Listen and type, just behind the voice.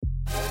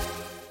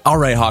All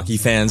right, hockey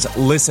fans,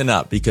 listen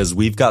up because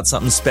we've got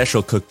something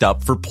special cooked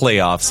up for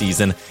playoff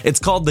season. It's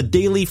called the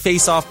Daily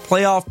Face-Off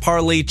Playoff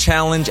Parlay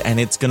Challenge, and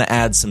it's going to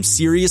add some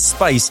serious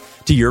spice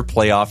to your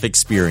playoff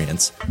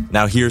experience.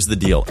 Now, here's the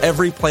deal.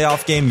 Every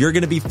playoff game, you're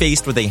going to be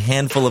faced with a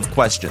handful of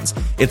questions.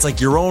 It's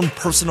like your own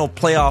personal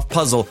playoff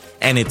puzzle,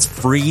 and it's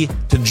free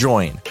to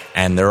join.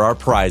 And there are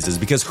prizes,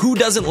 because who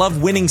doesn't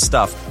love winning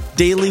stuff?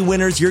 Daily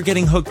winners, you're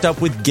getting hooked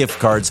up with gift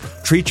cards.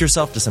 Treat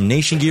yourself to some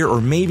Nation gear or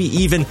maybe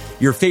even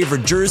your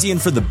favorite jersey.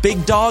 And for the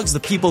big dogs, the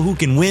people who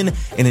can win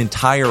an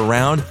entire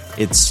round,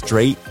 it's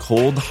straight,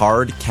 cold,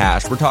 hard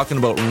cash. We're talking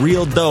about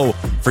real dough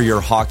for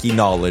your hockey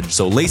knowledge.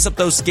 So lace up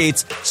those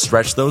skates,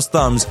 stretch those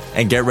thumbs,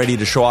 and get ready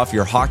to show off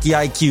your hockey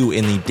IQ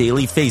in the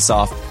Daily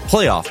Face-Off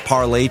Playoff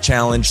Parlay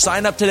Challenge.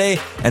 Sign up today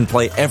and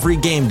play every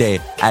game day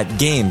at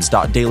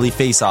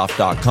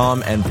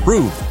games.dailyfaceoff.com and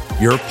prove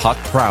your puck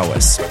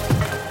prowess.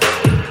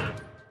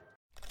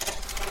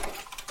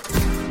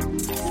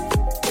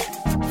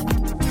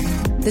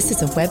 This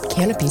is a Web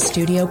Canopy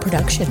Studio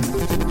production.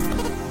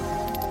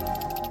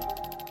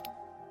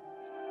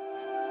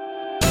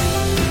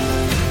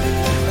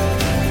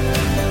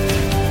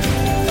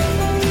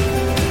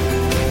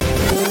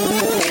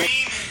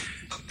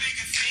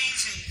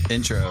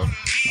 Intro.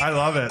 I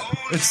love it.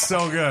 It's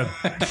so good.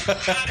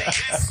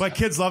 My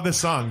kids love this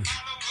song.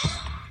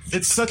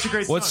 It's such a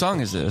great song. What song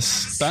is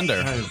this?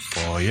 Thunder.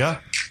 For ya,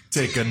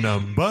 take a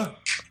number.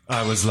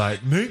 I was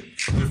lightning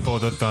before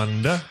the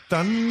thunder,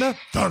 thunder,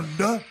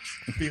 thunder.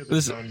 Feel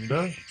the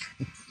thunder.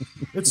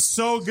 It's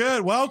so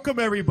good. Welcome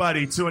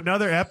everybody to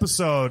another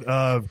episode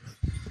of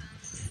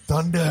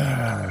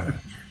Thunder.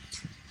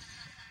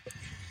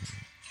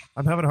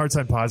 I'm having a hard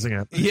time pausing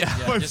it. Yeah.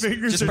 My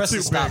fingers Just are press too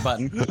the stop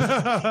big.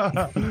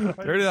 button.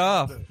 Turn it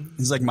off.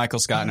 He's like Michael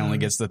Scott and only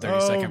gets the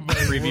 30-second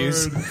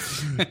previews.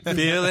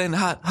 Feeling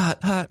hot,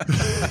 hot, hot.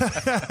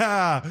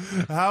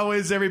 How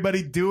is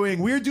everybody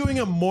doing? We're doing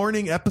a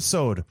morning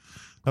episode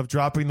of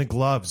Dropping the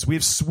Gloves.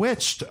 We've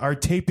switched our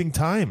taping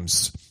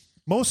times,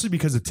 mostly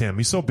because of Tim.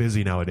 He's so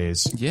busy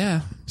nowadays.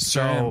 Yeah.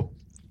 So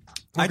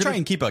I try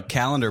and keep a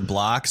calendar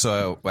block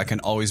so I can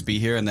always be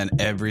here, and then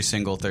every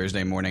single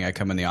Thursday morning I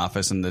come in the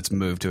office and it's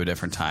moved to a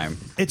different time.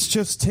 it's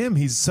just Tim.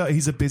 He's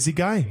a busy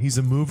guy. He's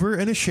a mover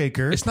and a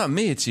shaker. It's not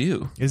me, it's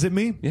you. Is it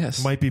me?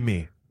 Yes. Might be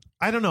me.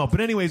 I don't know.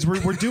 But anyways,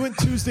 we're doing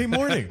Tuesday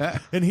morning.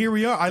 And here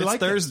we are. It's like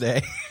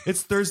Thursday.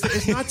 It's Thursday.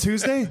 It's not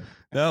Tuesday.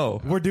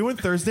 No. We're doing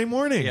Thursday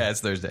morning. Yeah,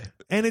 it's Thursday.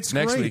 And it's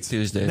Next great. week,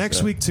 Tuesday, Next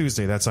so. week,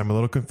 Tuesday. That's I'm a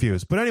little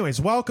confused. But anyways,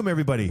 welcome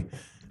everybody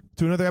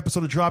to another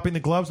episode of Dropping the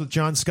Gloves with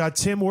John Scott.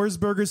 Tim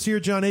Wurzburger's here.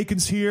 John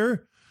Aiken's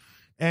here.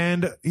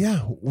 And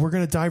yeah, we're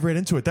going to dive right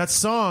into it. That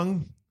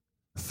song,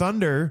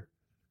 Thunder,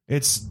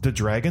 it's The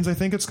Dragons, I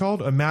think it's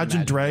called.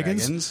 Imagine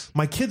Dragons.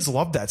 My kids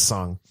love that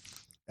song.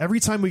 Every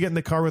time we get in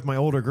the car with my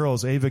older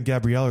girls, Ava and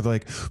Gabriella, they're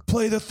like,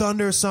 play the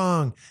Thunder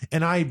song.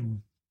 And I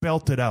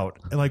belt it out.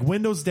 And like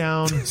windows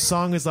down,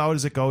 song as loud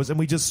as it goes. And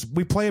we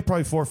play it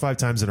probably 4 or 5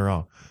 times in a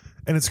row.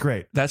 And it's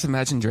great. That's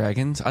Imagine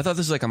Dragons? I thought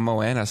this was like a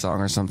Moana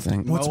song or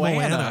something. What's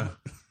Moana?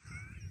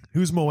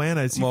 Who's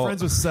Moana? Is he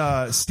friends with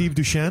Steve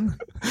Duchenne?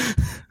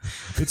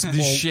 It's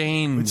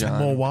Shane, It's John.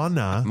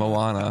 Moana.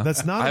 Moana.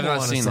 That's not I a have not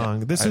Moana seen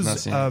song. it. This I have not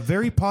is seen a it.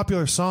 very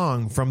popular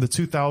song from the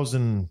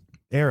 2000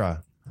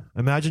 era.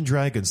 Imagine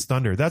Dragons,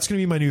 Thunder. That's going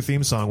to be my new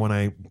theme song when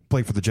I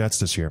play for the Jets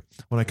this year,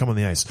 when I come on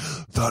the ice.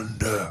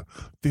 Thunder.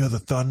 Feel the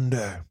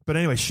thunder. But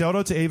anyway, shout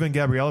out to Ava and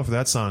Gabriella for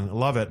that song.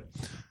 Love it.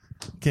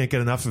 Can't get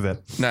enough of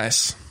it.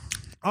 Nice.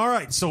 All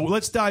right, so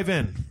let's dive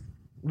in.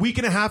 Week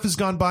and a half has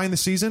gone by in the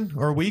season,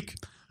 or a week?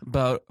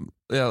 About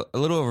a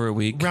little over a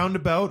week.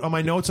 Roundabout. On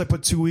my notes, I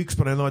put 2 weeks,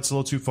 but I know it's a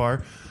little too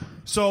far.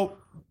 So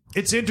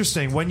it's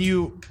interesting. When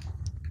you're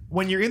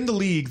in the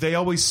league, they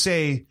always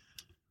say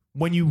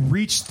when you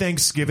reach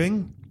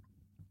Thanksgiving,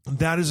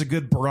 that is a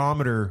good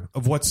barometer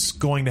of what's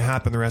going to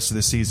happen the rest of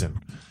the season.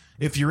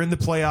 If you're in the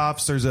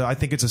playoffs, I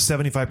think it's a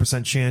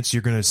 75% chance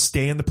you're going to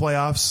stay in the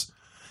playoffs.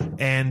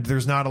 And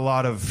there's not a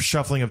lot of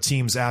shuffling of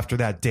teams after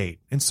that date.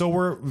 And so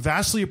we're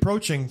vastly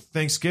approaching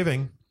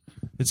Thanksgiving.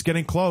 It's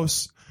getting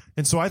close.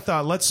 And so I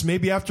thought, let's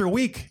maybe after a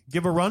week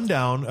give a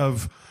rundown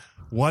of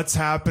what's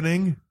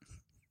happening.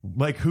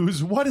 Like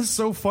what is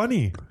so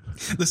funny?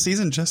 The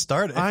season just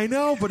started. I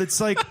know, but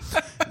it's like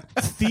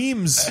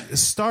themes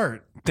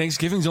start.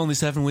 Thanksgiving's only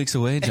 7 weeks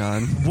away,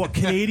 John. What,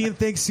 Canadian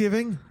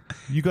Thanksgiving?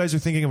 You guys are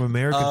thinking of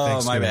American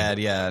Thanksgiving. Oh, my bad.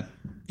 Yeah.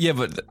 Yeah,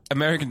 but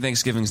American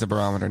Thanksgiving's the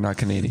barometer, not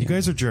Canadian. You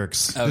guys are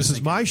jerks. I was This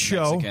is my thinking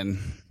show.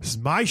 Mexican. This is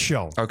my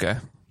show. Okay.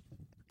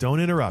 Don't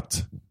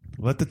interrupt.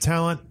 Let the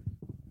talent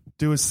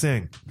do his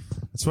thing.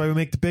 That's why we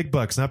make the big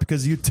bucks, not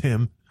because of you,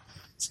 Tim.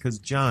 It's because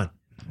of John.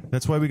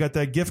 That's why we got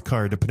that gift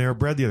card to Panera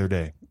Bread the other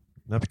day.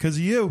 Not because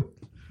of you.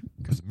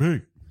 Because of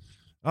me.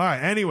 All right,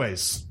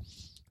 anyways.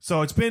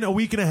 So it's been a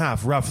week and a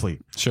half, roughly.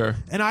 Sure.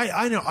 And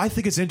I know, I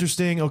think it's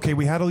interesting. Okay,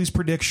 we had all these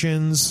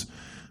predictions.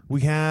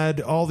 We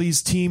had all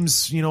these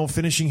teams,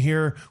 finishing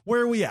here.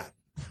 Where are we at?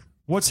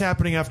 What's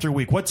happening after a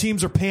week? What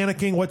teams are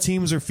panicking? What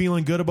teams are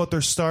feeling good about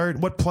their start?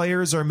 What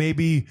players are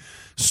maybe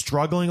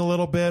struggling a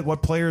little bit?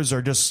 What players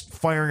are just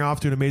firing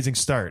off to an amazing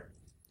start?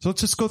 So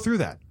let's just go through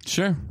that.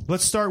 Sure.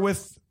 Let's start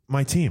with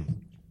my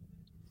team,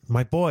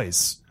 my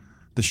boys,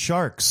 the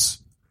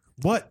Sharks.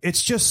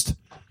 It's just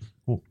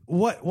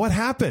what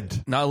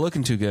happened? Not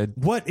looking too good.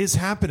 What is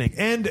happening?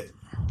 And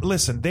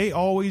listen, they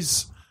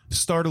always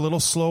start a little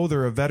slow.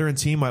 They're a veteran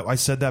team. I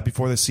said that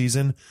before the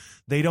season.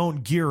 They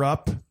don't gear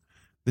up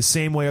the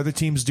same way other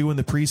teams do in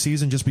the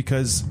preseason just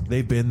because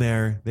they've been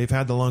there. They've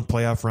had the long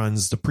playoff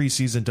runs. The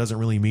preseason doesn't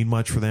really mean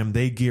much for them.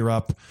 They gear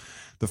up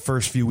the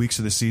first few weeks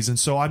of the season.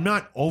 So I'm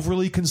not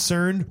overly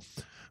concerned,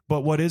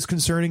 but what is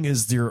concerning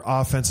is their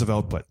offensive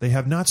output. They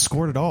have not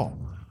scored at all.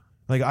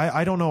 Like,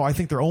 I don't know. I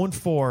think they're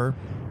 0-4,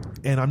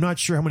 and I'm not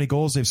sure how many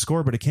goals they've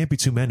scored, but it can't be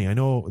too many. I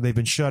know they've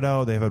been shut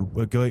out. They've had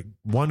a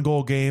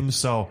one-goal game.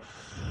 So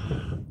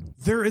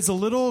there is a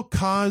little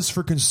cause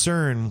for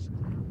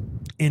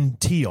concern in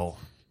Teal.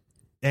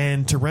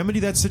 And to remedy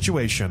that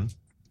situation,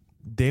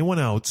 they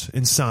went out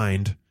and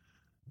signed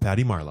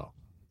Patty Marleau.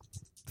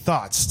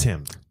 Thoughts,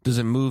 Tim? Does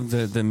it move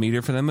the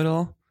meter for them at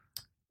all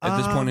at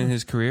this point in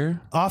his career?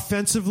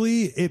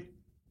 Offensively, it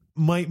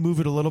might move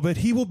it a little bit.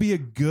 He will be a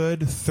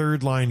good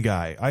third-line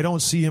guy. I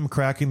don't see him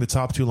cracking the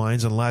top two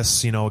lines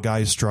unless, a guy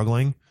is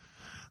struggling.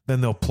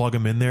 Then they'll plug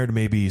him in there to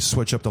maybe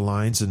switch up the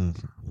lines and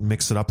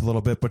mix it up a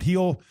little bit. But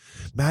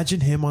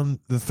imagine him on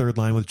the third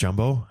line with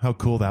Jumbo. How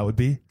cool that would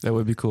be. That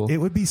would be cool. It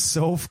would be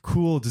so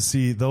cool to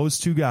see those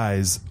two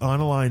guys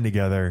on a line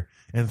together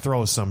and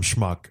throw some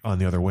schmuck on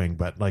the other wing.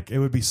 But it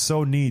would be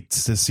so neat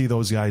to see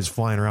those guys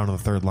flying around on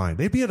the third line.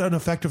 They'd be an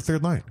effective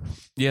third line.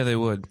 Yeah, they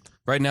would.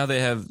 Right now they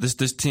have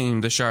this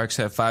team, the Sharks,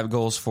 have 5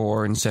 goals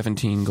for and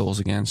 17 goals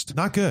against.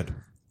 Not good.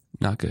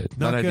 Not good.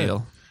 Not good.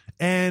 Ideal.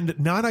 And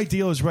not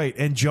ideal is right.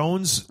 And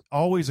Jones,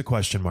 always a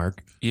question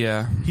mark.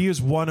 Yeah. He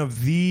is one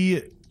of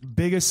the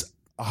biggest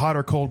hot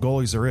or cold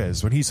goalies there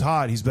is. When he's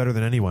hot, he's better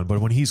than anyone.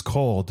 But when he's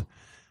cold,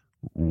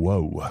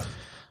 whoa.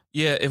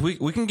 Yeah, if we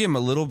can give him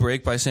a little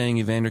break by saying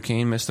Evander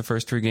Kane missed the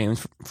first 3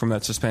 games from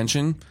that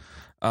suspension,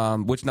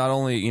 which not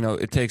only,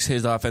 it takes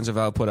his offensive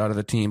output out of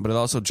the team, but it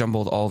also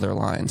jumbled all their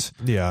lines.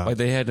 Yeah. Like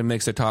they had to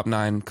mix their top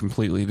 9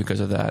 completely because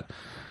of that.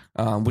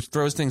 Which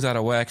throws things out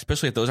of whack,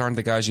 especially if those aren't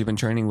the guys you've been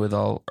training with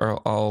all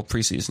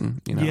preseason.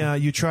 Yeah,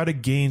 you try to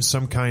gain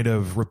some kind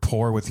of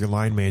rapport with your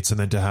line mates, and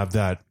then to have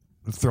that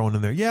thrown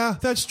in there. Yeah,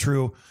 that's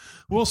true.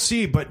 We'll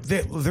see, but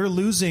they're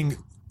losing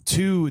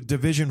 2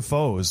 division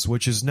foes,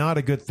 which is not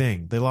a good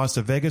thing. They lost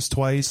to Vegas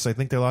twice. I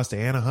think they lost to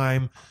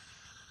Anaheim.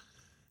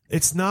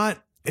 It's not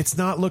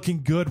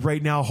looking good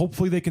right now.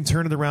 Hopefully they can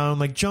turn it around.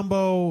 Like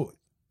Jumbo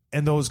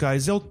and those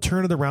guys, they'll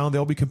turn it around.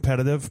 They'll be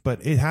competitive,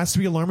 but it has to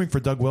be alarming for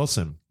Doug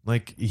Wilson.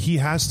 Like, he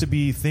has to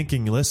be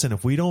thinking, listen,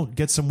 if we don't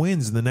get some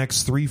wins in the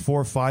next 3,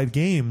 4, 5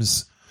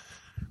 games,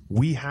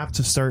 we have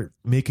to start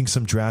making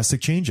some drastic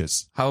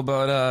changes. How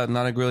about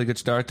not a really good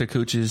start to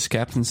Cooch's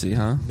captaincy,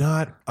 huh?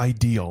 Not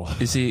ideal.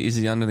 Is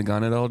he under the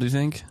gun at all, do you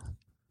think?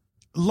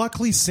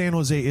 Luckily, San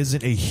Jose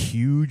isn't a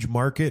huge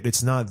market.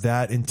 It's not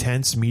that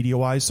intense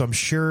media-wise, so I'm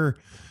sure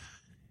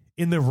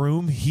in the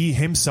room, he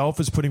himself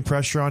is putting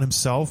pressure on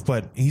himself,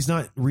 but he's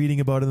not reading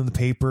about it in the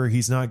paper.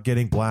 He's not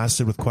getting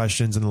blasted with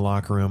questions in the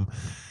locker room.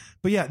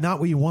 But yeah, not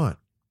what you want.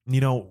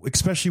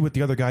 Especially with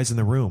the other guys in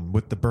the room,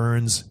 with the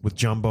Burns, with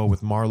Jumbo,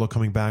 with Marleau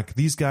coming back.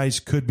 These guys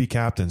could be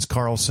captains.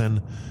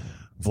 Carlson,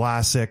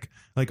 Vlasic,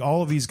 like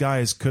all of these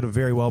guys could have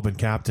very well been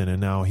captain,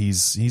 and now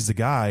he's the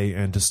guy.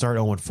 And to start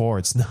 0-4,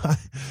 it's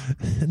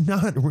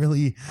not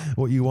really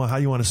what you want. How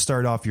you want to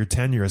start off your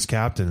tenure as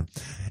captain.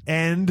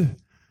 And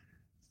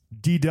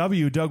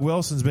DW, Doug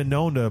Wilson's been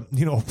known to,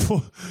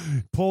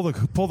 pull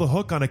the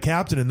hook on a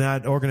captain in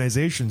that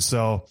organization.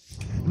 So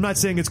I'm not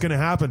saying it's going to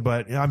happen,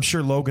 but I'm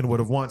sure Logan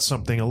would have wanted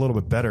something a little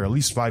bit better, at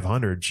least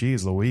 500.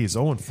 Jeez Louise,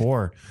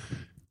 0-4,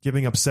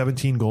 giving up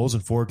 17 goals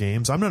in 4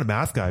 games. I'm not a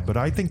math guy, but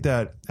I think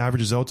that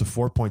averages out to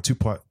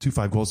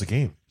 4.25 goals a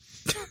game.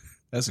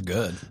 That's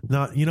good.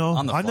 Not,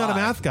 I'm not a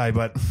math guy,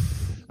 but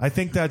I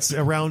think that's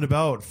around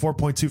about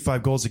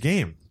 4.25 goals a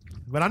game.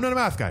 But I'm not a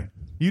math guy.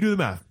 You do the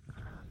math.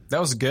 That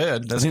was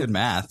good. That's good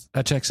math.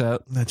 That checks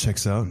out.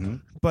 Mm-hmm.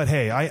 But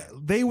hey,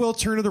 they will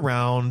turn it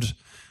around.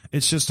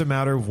 It's just a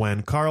matter of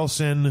when.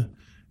 Carlson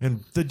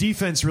and the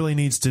defense really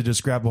needs to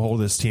just grab a hold of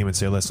this team and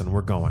say, listen,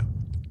 we're going.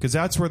 Because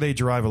that's where they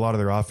derive a lot of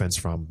their offense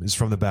from, is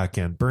from the back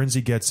end.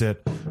 Burnsy gets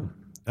it.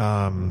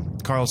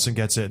 Carlson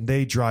gets it. And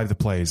they drive the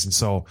plays. And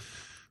so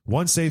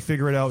once they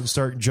figure it out and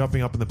start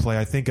jumping up in the play,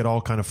 I think it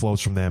all kind of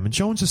flows from them. And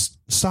Jones, just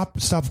stop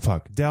a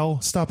puck. Dell,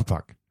 stop a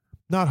puck.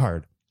 Not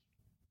hard.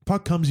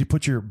 Puck comes, you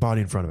put your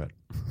body in front of it.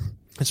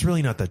 It's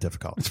really not that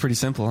difficult. It's pretty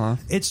simple, huh?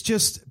 It's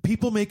just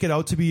people make it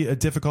out to be a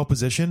difficult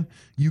position.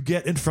 You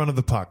get in front of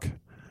the puck.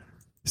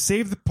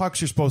 Save the pucks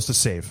you're supposed to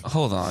save.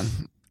 Hold on.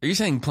 Are you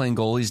saying playing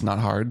goalie's not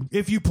hard?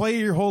 If you play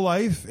your whole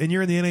life and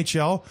you're in the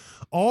NHL,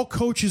 all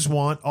coaches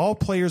want, all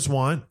players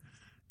want,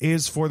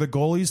 is for the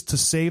goalies to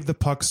save the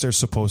pucks they're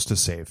supposed to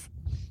save.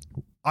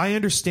 I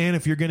understand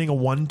if you're getting a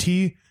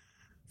 1T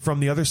from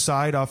the other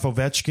side off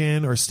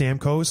Ovechkin or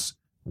Stamkos,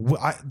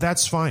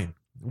 that's fine.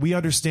 We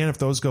understand if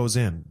those go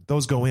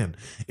in.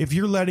 If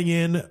you're letting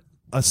in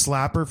a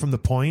slapper from the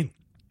point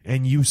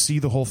and you see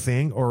the whole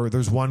thing, or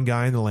there's one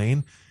guy in the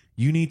lane,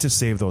 you need to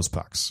save those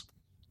pucks.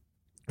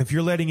 If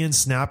you're letting in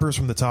snappers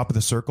from the top of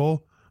the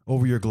circle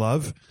over your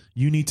glove,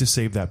 you need to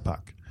save that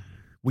puck.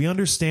 We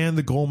understand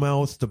the goal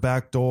mouth, the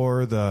back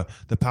door, the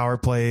power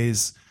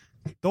plays.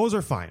 Those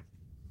are fine.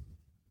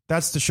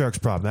 That's the Sharks'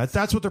 problem.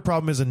 That's what their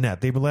problem is in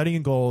net. They've been letting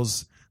in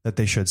goals that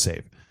they should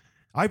save.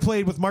 I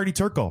played with Marty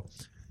Turco.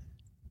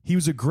 He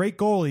was a great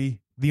goalie.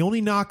 The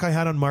only knock I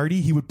had on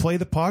Marty, he would play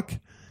the puck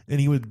and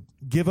he would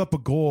give up a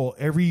goal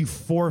every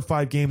 4 or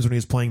 5 games when he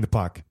was playing the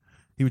puck.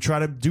 He would try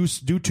to do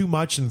too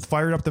much and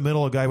fire it up the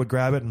middle. A guy would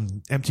grab it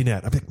and empty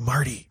net. I'm like,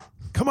 Marty,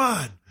 come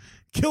on,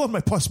 killing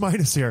my plus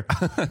minus here.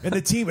 And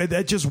the team,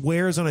 that just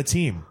wears on a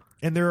team.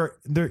 And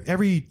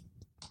every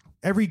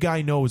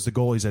guy knows the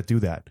goalies that do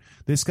that.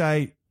 This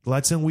guy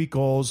lets in weak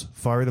goals,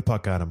 fire the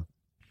puck at him.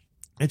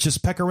 It's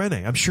just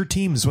Pecorine. I'm sure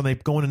teams, when they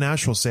go into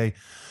Nashville, say,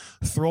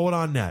 throw it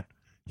on net.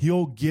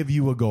 He'll give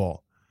you a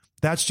goal.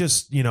 That's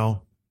just,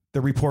 the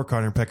report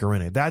card in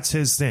Pecorine. That's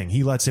his thing.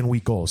 He lets in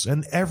weak goals.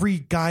 And every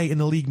guy in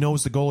the league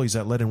knows the goalies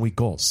that let in weak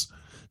goals.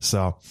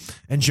 So,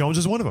 and Jones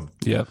is one of them.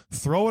 Yep.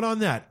 Throw it on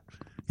net.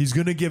 He's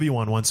going to give you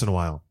one once in a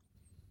while.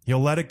 He'll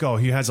let it go.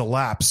 He has a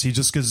lapse. He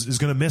just is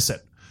going to miss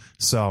it.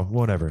 So,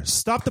 whatever.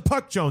 Stop the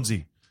puck,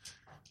 Jonesy.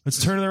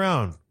 Let's turn it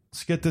around.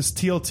 Let's get this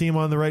Teal team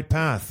on the right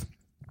path.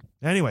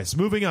 Anyways,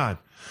 moving on.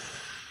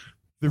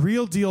 The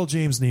real deal,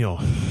 James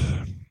Neal.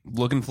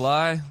 Looking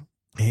fly.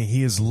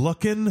 He is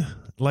looking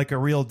like a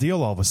real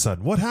deal all of a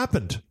sudden. What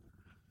happened?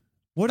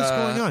 What is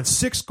going on?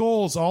 6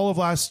 goals all of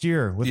last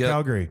year with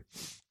Calgary.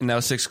 Now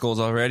 6 goals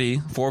already.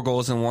 4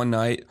 goals in one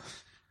night.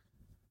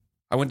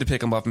 I went to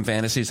pick him up in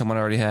fantasy. Someone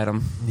already had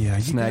him. Yeah,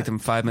 snagged him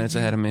 5 minutes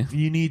ahead of me.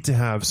 You need to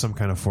have some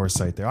kind of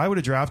foresight there. I would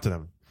have drafted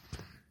him.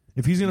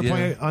 If he's going to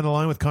play on the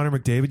line with Connor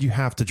McDavid, you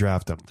have to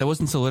draft him. That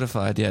wasn't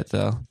solidified yet,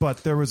 though.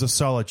 But there was a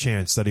solid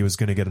chance that he was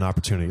going to get an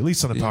opportunity, at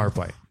least on the power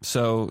play.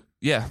 So,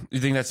 you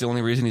think that's the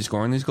only reason he's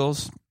scoring these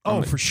goals?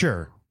 Oh, for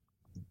sure.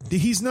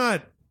 He's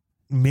not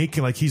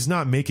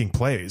making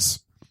plays,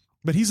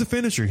 but he's a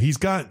finisher. He's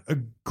got a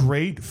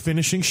great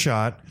finishing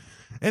shot.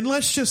 And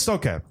let's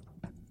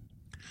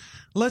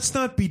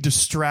not be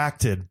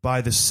distracted by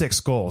the 6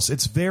 goals.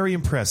 It's very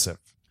impressive.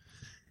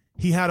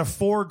 He had a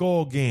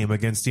 4-goal game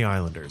against the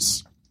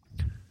Islanders.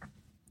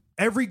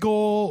 Every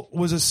goal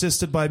was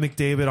assisted by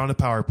McDavid on a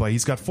power play.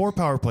 He's got 4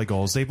 power play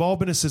goals. They've all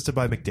been assisted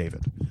by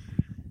McDavid.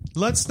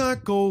 Let's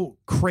not go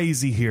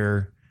crazy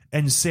here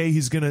and say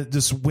he's going to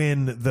just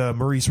win the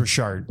Maurice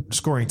Richard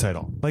scoring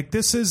title. Like,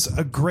 this is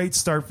a great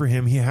start for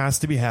him. He has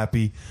to be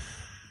happy.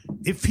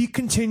 If he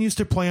continues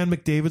to play on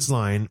McDavid's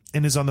line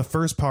and is on the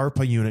first power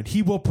play unit,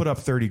 he will put up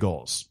 30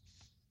 goals.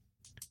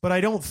 But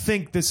I don't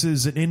think this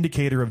is an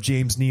indicator of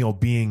James Neal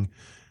being...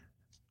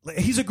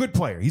 He's a good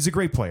player. He's a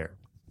great player.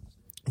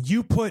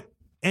 You put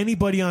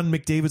anybody on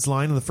McDavid's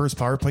line in the first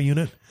power play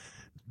unit,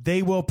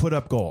 they will put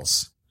up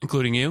goals.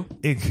 Including you?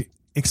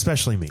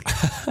 Especially me.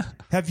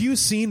 Have you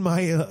seen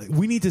my...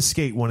 we need to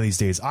skate one of these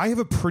days. I have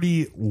a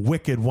pretty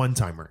wicked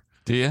one-timer.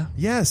 Do you?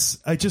 Yes.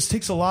 It just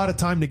takes a lot of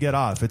time to get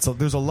off.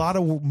 There's a lot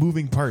of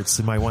moving parts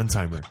in my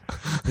one-timer.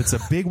 It's a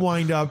big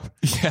wind-up.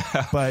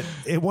 Yeah. But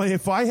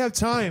if I have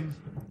time,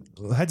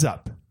 heads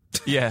up.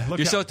 Yeah,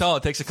 you're so tall,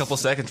 it takes a couple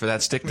seconds for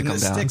that stick to come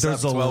down.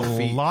 There's a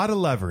lot of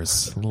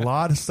levers, a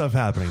lot of stuff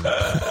happening.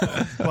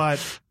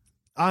 But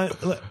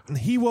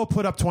he will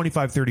put up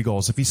 25, 30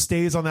 goals if he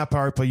stays on that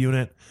power play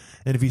unit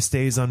and if he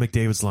stays on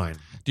McDavid's line.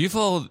 Do you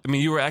follow? I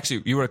mean, you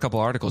wrote a couple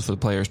articles for the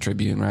Players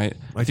Tribune, right?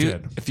 I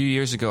did. A few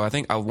years ago,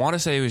 I want to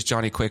say it was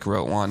Johnny Quick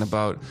wrote one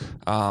about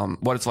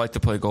what it's like to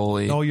play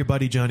goalie. Oh, your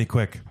buddy Johnny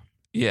Quick.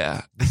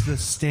 Yeah. This is the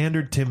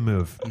standard Tim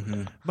move.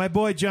 Mm-hmm. My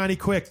boy Johnny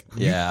Quick.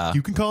 Yeah.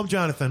 You can call him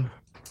Jonathan.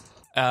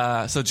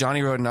 So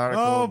Johnny wrote an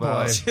article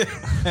about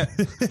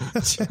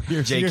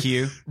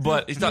JQ,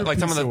 but he's not like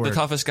some of the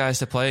toughest guys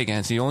to play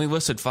against. He only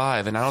listed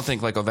 5, and I don't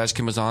think like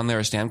Ovechkin was on there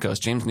or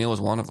Stamkos. James Neal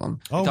was one of them.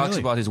 He talks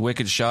about his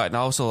wicked shot, and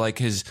also like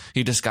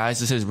he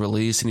disguises his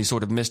release, and he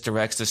sort of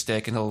misdirects the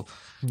stick, and he'll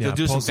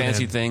do some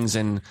fancy things,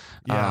 and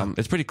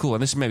it's pretty cool.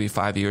 And this is maybe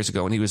 5 years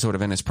ago when he was sort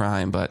of in his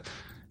prime, but.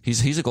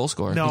 He's a goal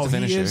scorer. No, he's a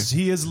finisher.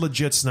 He is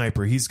legit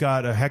sniper. He's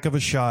got a heck of a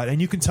shot, and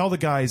you can tell the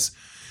guys.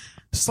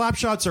 Slap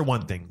shots are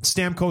one thing.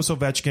 Stamkos,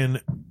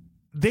 Ovechkin,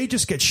 they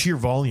just get sheer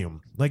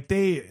volume. Like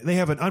they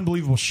have an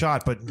unbelievable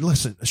shot, but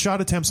listen,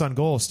 shot attempts on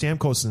goal.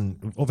 Stamkos and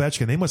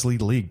Ovechkin, they must lead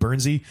the league.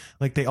 Bernsey,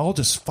 like they all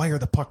just fire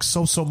the puck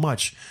so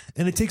much,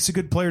 and it takes a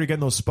good player to get in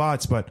those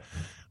spots. But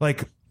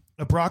like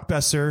a Brock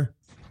Besser,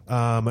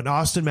 an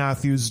Austin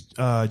Matthews,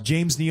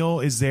 James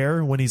Neal is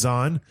there when he's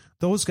on.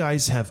 Those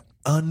guys have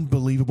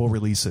unbelievable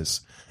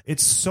releases.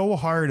 It's so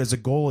hard as a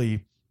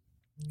goalie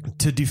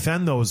to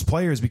defend those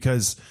players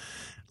because,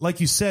 like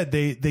you said,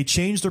 they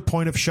change their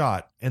point of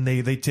shot and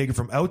they take it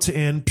from out to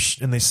in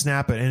and they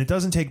snap it, and it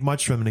doesn't take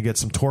much for them to get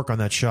some torque on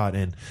that shot,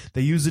 and they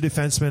use the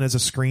defenseman as a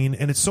screen,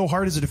 and it's so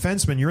hard as a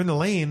defenseman. You're in the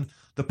lane,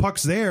 the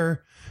puck's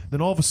there,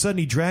 then all of a sudden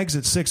he drags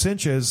it 6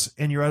 inches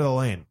and you're out of the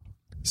lane.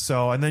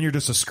 So, and then you're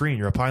just a screen,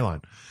 you're a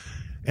pylon.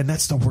 And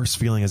that's the worst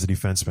feeling as a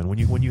defenseman.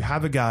 When you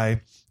have a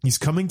guy, he's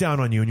coming down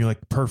on you and you're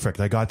like, perfect,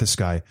 I got this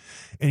guy.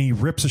 And he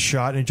rips a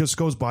shot and it just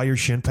goes by your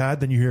shin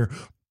pad. Then you hear,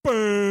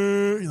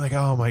 you're like,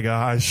 oh my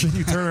gosh. And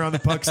you turn around, the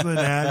puck's in the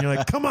net and you're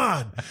like, come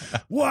on,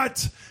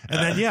 what? And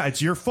then, yeah,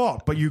 it's your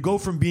fault. But you go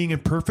from being in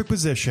perfect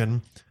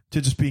position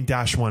to just being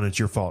 -1. It's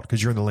your fault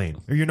because you're in the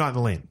lane or you're not in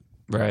the lane.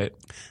 Right.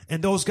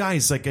 And those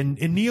guys, like, and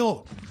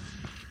Neil,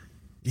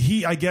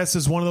 he, I guess,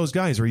 is one of those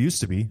guys, or he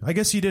used to be. I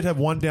guess he did have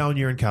one down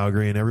year in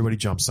Calgary and everybody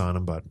jumps on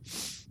him, but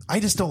I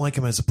just don't like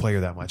him as a player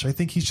that much. I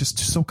think he's just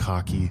so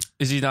cocky.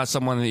 Is he not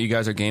someone that you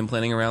guys are game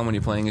planning around when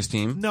you're playing his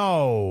team?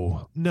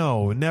 No,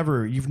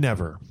 never. You've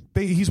never.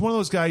 He's one of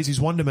those guys, he's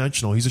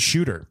one-dimensional. He's a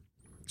shooter.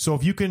 So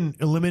if you can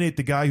eliminate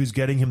the guy who's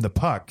getting him the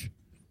puck,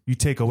 you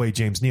take away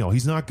James Neal.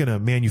 He's not going to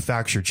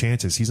manufacture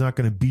chances. He's not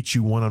going to beat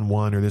you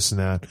one-on-one or this and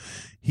that.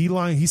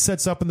 He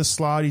sets up in the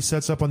slot. He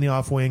sets up on the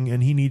off wing,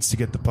 and he needs to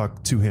get the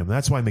puck to him.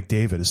 That's why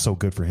McDavid is so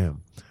good for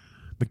him.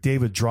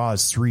 McDavid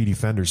draws 3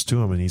 defenders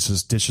to him, and he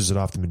just dishes it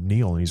off to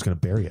Neal, and he's going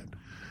to bury it.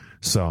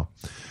 So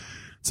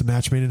it's a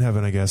match made in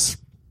heaven, I guess.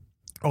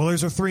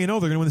 Oilers are 3-0.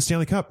 They're going to win the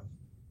Stanley Cup.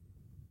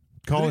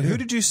 Who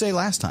did you say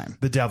last time?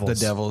 The Devils.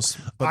 The Devils.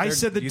 But I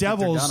said the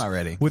Devils done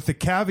already. with the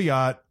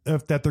caveat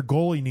of that their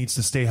goalie needs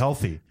to stay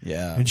healthy.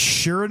 Yeah. And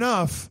sure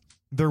enough,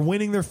 they're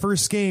winning their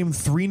first game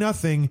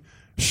 3-0.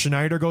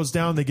 Schneider goes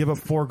down. They give up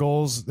 4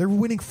 goals. They're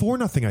winning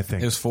 4-0, I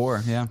think. It was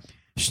 4, yeah.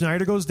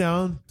 Schneider goes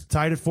down,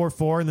 tied at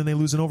 4-4, and then they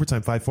lose in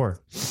overtime 5-4.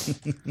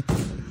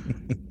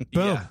 Boom.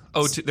 Yeah.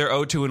 They're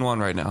 0-2-1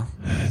 right now.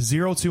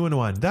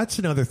 0-2-1. That's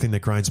another thing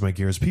that grinds my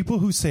gears. People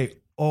who say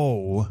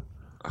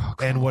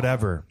and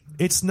whatever.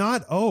 It's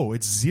not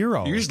it's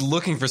 0. You're just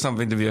looking for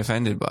something to be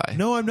offended by.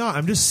 No, I'm not.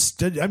 I'm just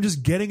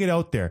getting it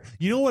out there.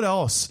 You know what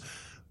else?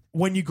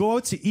 When you go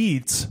out to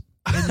eat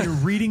and you're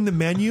reading the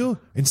menu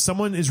and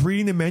someone is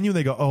reading the menu and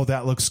they go, oh,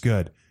 that looks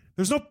good.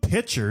 There's no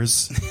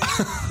pictures.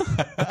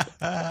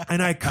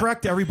 And I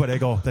correct everybody. I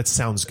go, that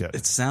sounds good.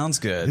 It sounds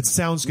good. It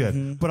sounds good.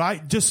 Mm-hmm. But I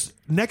just,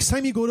 next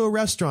time you go to a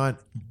restaurant,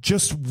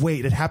 just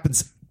wait. It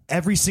happens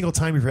every single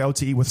time you're out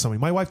to eat with somebody.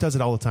 My wife does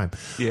it all the time.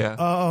 Yeah.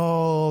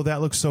 Oh, that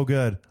looks so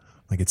good.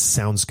 Like, it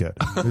sounds good.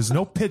 There's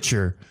no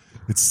picture.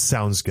 It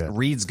sounds good.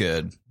 Reads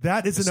good.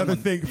 That is another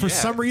thing. For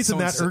some reason,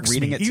 that irks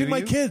me. Even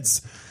my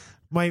kids.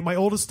 My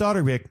oldest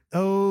daughter be like,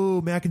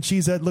 oh, mac and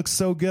cheese, that looks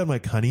so good. I'm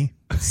like, honey,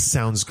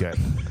 sounds good.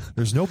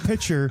 There's no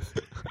picture.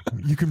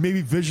 You can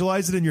maybe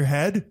visualize it in your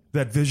head.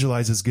 That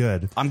visualizes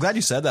good. I'm glad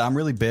you said that. I'm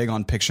really big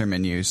on picture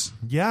menus.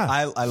 Yeah.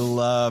 I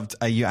loved,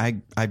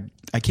 I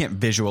can't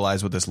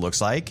visualize what this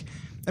looks like.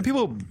 And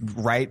people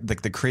write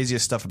like the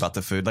craziest stuff about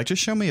the food. Like,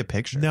 just show me a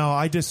picture. No,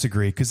 I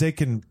disagree because they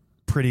can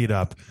pretty it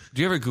up.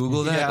 Do you ever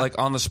Google that, like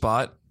on the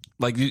spot?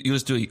 Like, you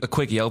just do a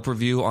quick Yelp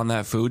review on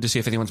that food to see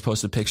if anyone's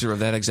posted a picture of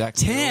that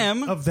exact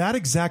meal? Of that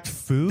exact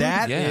food?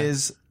 That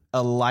is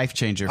a life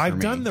changer for me. I've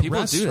done the People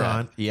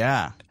restaurant. do that.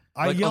 Yeah.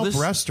 I Yelp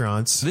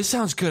restaurants. This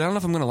sounds good. I don't know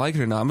if I'm going to like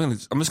it or not. I'm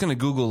just going to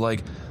Google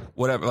like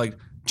whatever, like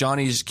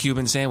Johnny's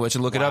Cuban sandwich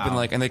and look it up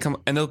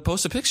and they'll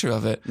post a picture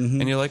of it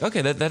and you're like,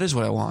 okay, that is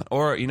what I want.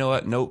 Or you know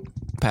what? Nope,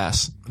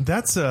 pass.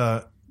 That's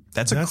a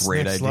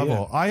great next idea.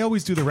 Level. I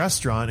always do the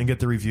restaurant and get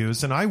the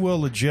reviews, and I will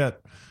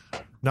legit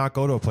not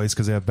go to a place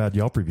because they have bad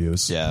Yelp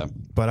reviews. Yeah,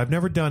 but I've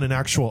never done an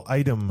actual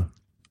item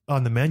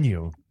on the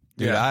menu.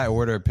 Dude, I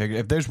order a picture.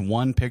 If there's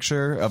one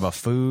picture of a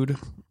food,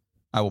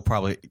 I will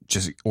probably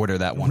just order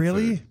that one.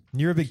 Really? Food.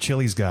 You're a big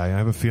Chili's guy. I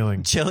have a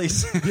feeling.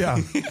 Chili's? Yeah.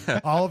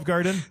 Olive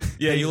Garden?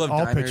 Yeah, you love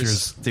all diners.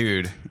 Pictures.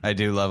 Dude, I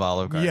do love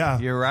Olive Garden. Yeah.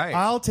 You're right.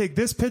 I'll take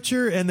this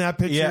picture and that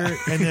picture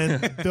and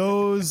then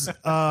those,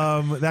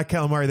 that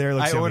calamari there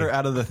looks I order yummy.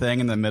 out of the thing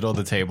in the middle of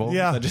the table.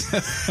 Yeah.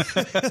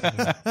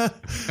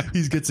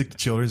 He gets a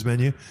children's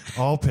menu.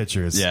 All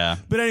pictures. Yeah.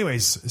 But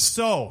anyways,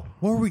 so,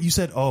 what were we, you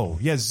said 0.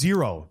 Yeah,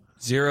 0.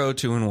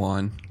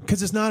 0-2-1.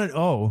 Because it's not an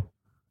O.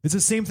 It's the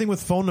same thing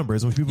with phone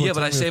numbers. When people Yeah,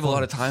 but I save a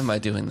lot of time by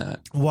doing that.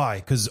 Why?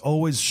 Because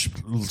O is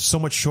so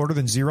much shorter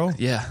than 0?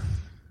 Yeah.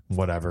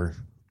 Whatever.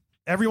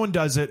 Everyone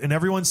does it, and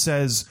everyone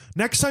says,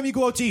 next time you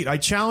go out to eat, I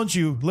challenge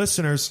you,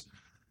 listeners,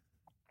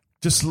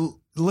 just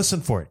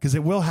listen for it, because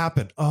it will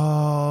happen.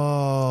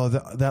 Oh,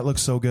 that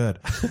looks so good.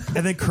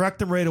 And then correct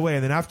them right away.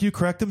 And then after you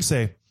correct them,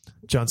 say,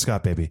 John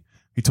Scott, baby,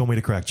 he told me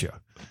to correct you,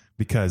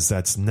 because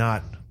that's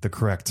not the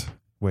correct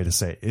way to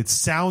say it. It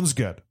sounds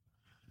good.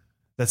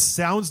 That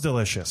sounds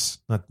delicious.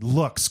 That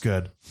looks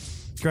good.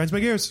 Grinds my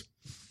gears.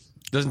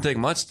 Doesn't take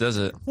much, does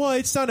it? Well,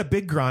 it's not a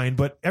big grind,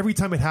 but every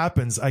time it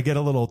happens, I get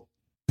a little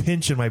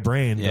pinch in my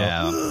brain.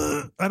 Yeah.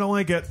 Go, I don't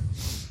like it.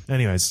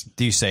 Anyways.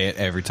 Do you say it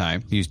every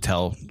time? You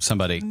tell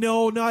somebody?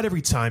 No, not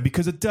every time,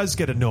 because it does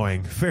get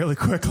annoying fairly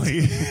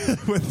quickly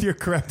with your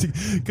correcting.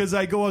 Because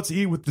I go out to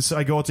eat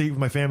with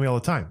my family all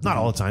the time. Not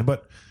all the time,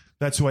 but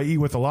that's who I eat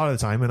with a lot of the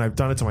time, and I've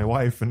done it to my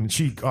wife, and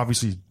she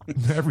obviously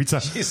every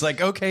time she's like,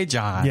 "Okay,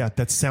 John, yeah,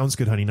 that sounds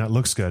good, honey. Not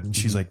looks good." And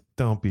she's like,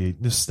 "Don't be,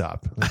 just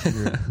stop. Like,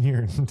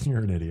 you're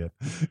an idiot."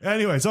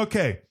 Anyways,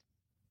 okay,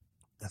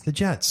 the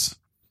Jets.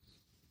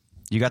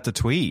 You got the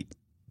tweet.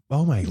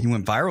 Oh my! You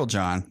went viral,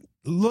 John.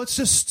 Let's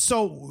just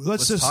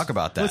talk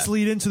about that. Let's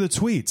lead into the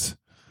tweet.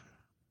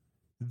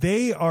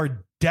 They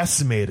are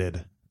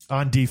decimated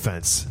on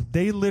defense.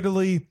 They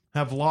literally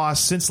have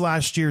lost since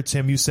last year,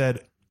 Tim. You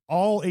said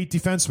all 8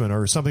 defensemen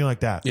or something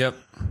like that. Yep.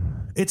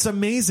 It's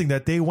amazing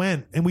that they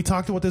went, and we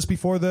talked about this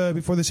before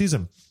the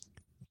season.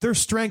 Their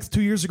strength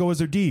 2 years ago was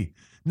their D.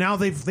 Now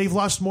they've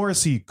lost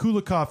Morrissey.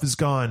 Kulikov is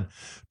gone.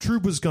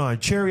 Trouba's gone.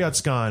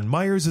 Chariot's gone.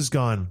 Myers is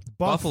gone.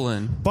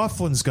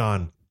 Bufflin's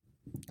gone.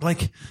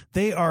 Like,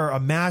 they are a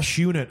mash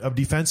unit of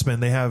defensemen.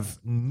 They have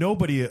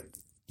nobody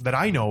that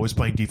I know is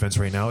playing defense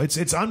right now.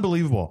 It's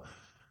unbelievable.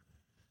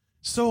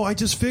 So I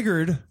just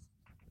figured,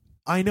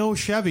 I know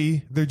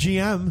Chevy, their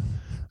GM,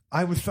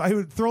 I would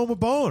throw him a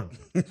bone,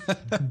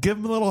 give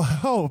him a little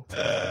hope,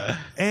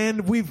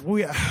 and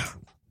we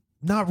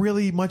not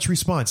really much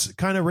response.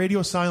 Kind of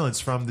radio silence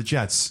from the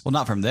Jets. Well,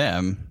 not from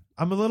them.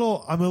 I'm a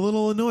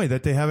little annoyed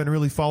that they haven't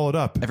really followed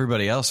up.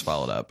 Everybody else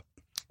followed up.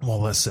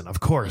 Well, listen, of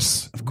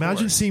course.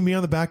 Imagine seeing me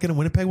on the back end of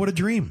Winnipeg. What a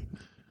dream!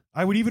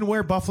 I would even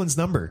wear Bufflin's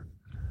number.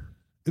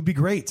 It'd be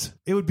great.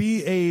 It would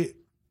be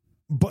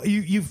but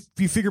you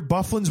figure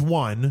Bufflin's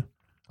 1,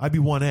 I'd be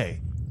 1A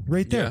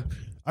right there. Yeah.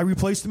 I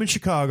replaced him in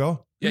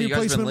Chicago. Yeah, you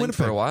guys have been linked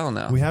for a while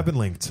now. We have been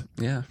linked.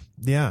 Yeah.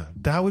 Yeah,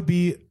 that would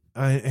be,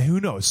 who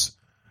knows?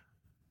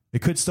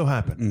 It could still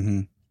happen.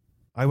 Mm-hmm.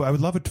 I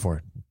would love it for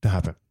it to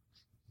happen.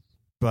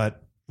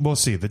 But we'll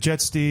see. The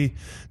Jets D,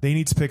 they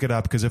need to pick it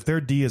up, because if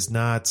their D is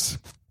not,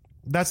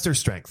 that's their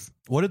strength.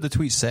 What did the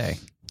tweet say?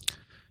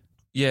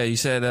 Yeah, you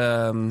said...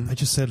 I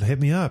just said, hit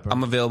me up.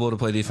 I'm available to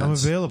play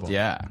defense. I'm available.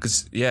 Yeah.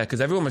 Because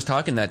everyone was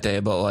talking that day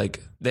about,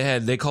 like,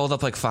 they called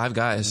up like 5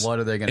 guys. What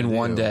are they going to do? In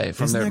one day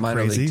from Isn't their that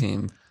minor crazy? league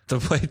team to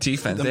play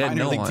defense. The They had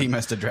minor no league one. team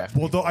has to draft.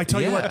 Well, though, I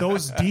tell you what,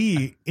 those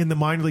D in the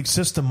minor league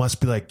system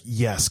must be like,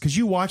 yes. Because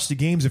you watch the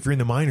games if you're in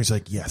the minors,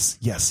 like, yes.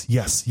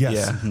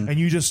 Yeah. And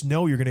you just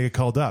know you're going to get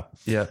called up.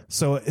 Yeah.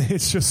 So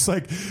it's just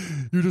like,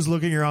 you're just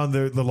looking around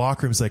the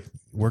locker rooms like,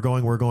 we're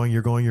going,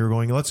 you're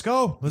going. Let's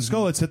go. Let's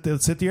hit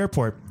the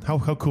airport. How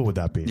cool would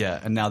that be? Yeah,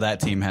 and now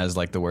that team has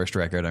like the worst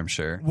record, I'm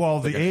sure. Well,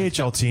 the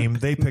AHL team,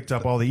 they picked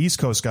up all the East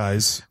Coast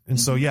guys.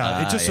 And so, it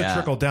just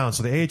trickled down.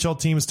 So the AHL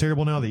team is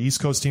terrible now. The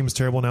East Coast team is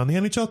terrible now. And the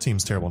NHL team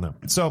is terrible now.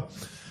 So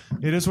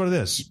it is what it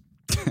is.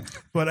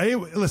 But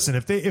listen,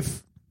 if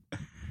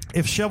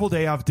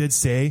Cheveldayoff did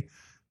say,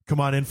 come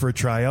on in for a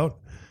tryout,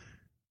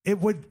 it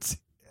would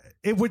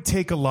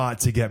take a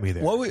lot to get me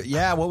there. What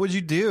would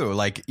you do?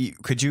 Like,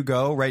 could you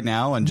go right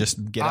now and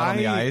just get out on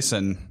the ice?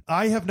 And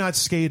I have not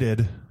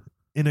skated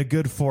in a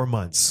good 4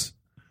 months.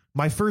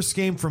 My first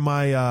game for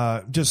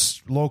my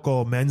just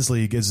local men's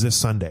league is this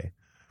Sunday.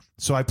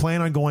 So I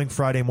plan on going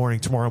Friday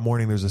morning. Tomorrow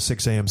morning, there's a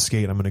 6 a.m.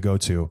 skate I'm going to go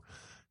to,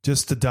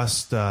 just to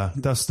dust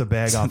the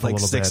bag off a like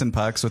little sticks bit. and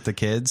pucks with the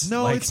kids.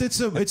 No, like, it's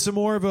a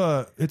more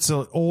of it's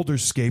an older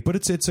skate, but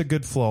it's a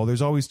good flow.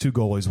 There's always 2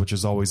 goalies, which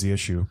is always the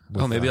issue.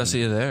 Oh, maybe I'll see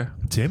you there.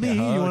 Timmy,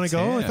 you want to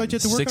go? I thought you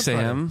had to work 6 on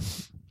Friday. a.m.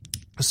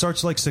 It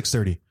starts like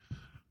 6:30.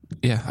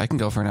 Yeah, I can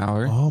go for an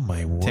hour. Oh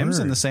my word! Tim's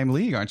in the same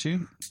league, aren't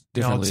you?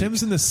 Different league.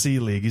 Tim's in the C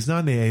League. He's not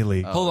in the A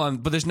League. Hold on,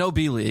 but there's no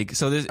B League,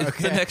 so it's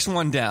the next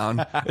one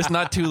down. It's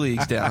not 2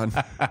 leagues down.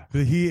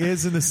 He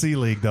is in the C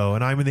League though,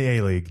 and I'm in the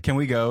A League. Can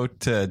we go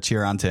to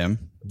cheer on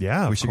Tim?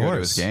 Yeah, we should go to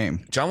his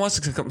game. John wants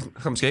to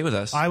come skate with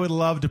us. I would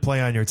love to play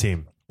on your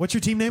team. What's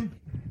your team name?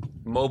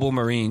 Mobile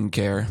Marine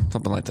Care,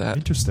 something like that.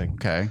 Interesting.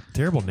 Okay.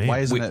 Terrible name. Why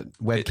isn't it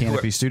Web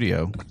Canopy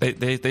Studio?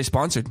 They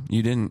sponsored.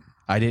 You didn't.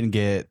 I didn't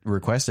get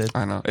requested.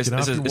 I know. It's Get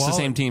off your the wallet,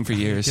 same team for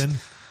years. Deacon.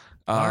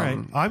 All right.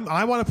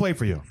 I want to play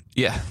for you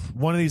Yeah.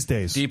 one of these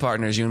days. D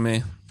partners, you and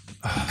me.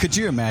 Could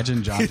you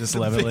imagine John just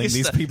leveling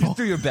these people? You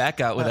threw your back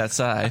out with that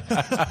side.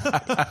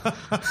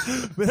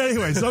 But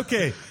anyways,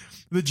 okay.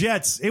 The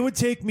Jets, it would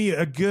take me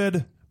a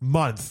good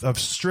month of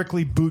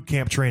strictly boot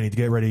camp training to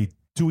get ready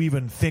to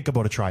even think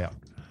about a tryout.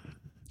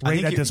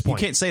 Right at this point.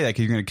 You can't say that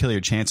because you're going to kill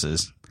your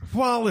chances.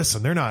 Well,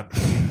 listen, they're not.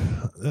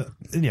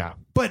 Yeah.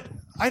 But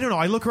I don't know.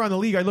 I look around the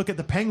league. I look at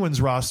the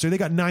Penguins roster. They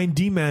got 9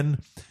 D-men.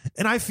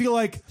 And I feel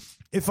like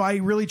if I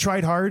really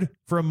tried hard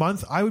for a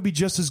month, I would be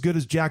just as good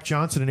as Jack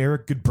Johnson and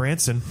Eric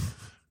Goodbranson.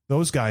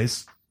 Those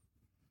guys.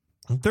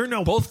 They're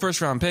both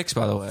first-round picks,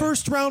 by the way.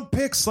 First-round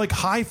picks, like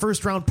high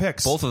first-round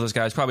picks. Both of those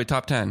guys probably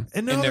top 10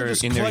 and in their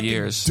just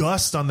years.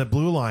 Dust on the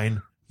blue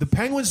line. The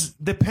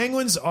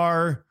Penguins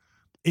are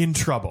in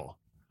trouble.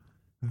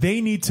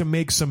 They need to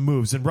make some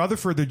moves. And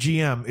Rutherford, the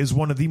GM, is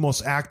one of the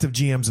most active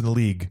GMs in the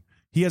league.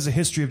 He has a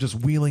history of just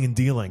wheeling and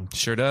dealing.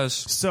 Sure does.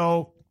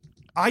 So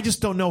I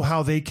just don't know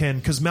how they can,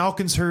 because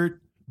Malkin's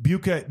hurt.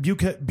 Bukestad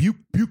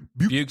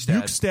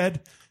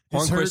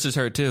Hornquist is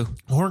hurt too.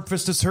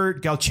 Hornquist is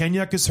hurt.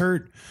 Galchenyuk is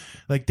hurt.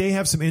 Like, they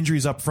have some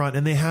injuries up front,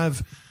 and they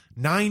have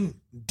 9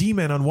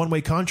 D-men on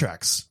one-way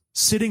contracts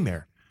sitting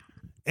there.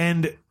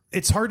 And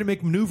it's hard to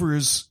make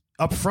maneuvers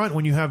up front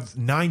when you have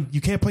 9.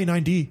 You can't play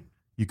 9D.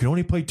 You can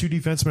only play 2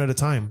 defensemen at a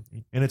time.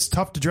 And it's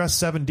tough to dress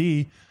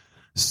 7D.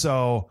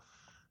 So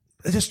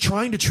just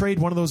trying to trade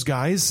one of those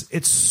guys,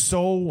 it's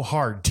so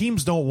hard.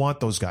 Teams don't want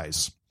those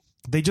guys.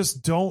 They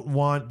just don't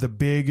want the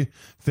big,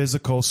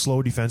 physical,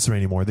 slow defenseman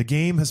anymore. The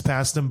game has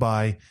passed them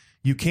by.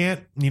 You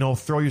can't,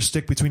 throw your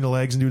stick between the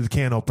legs and do the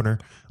can opener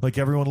like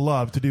everyone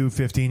loved to do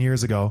 15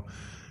 years ago.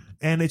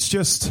 And it's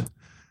just,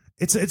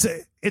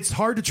 it's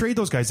hard to trade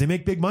those guys. They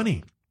make big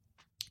money.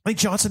 I think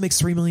Johnson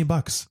makes $3 million.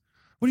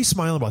 What are you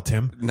smiling about,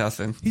 Tim?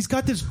 Nothing. He's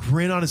got this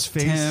grin on his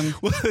face. Tim.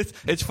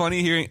 It's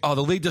funny hearing, the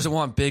league doesn't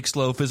want big,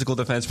 slow, physical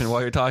defensemen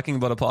while you're talking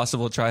about a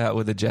possible tryout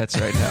with the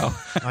Jets right now.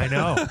 I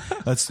know.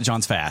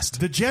 John's fast.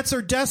 The Jets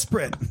are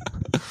desperate.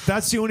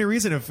 That's the only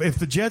reason. If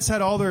the Jets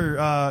had all their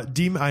I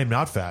am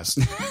not fast.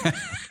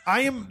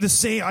 I am the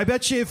same. I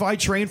bet you if I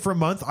trained for a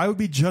month, I would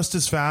be just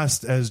as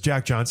fast as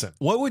Jack Johnson.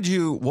 What would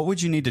you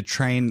need to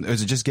train?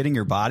 Is it just getting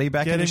your body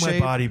back into shape? Getting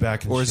my body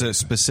back in shape. Or is it a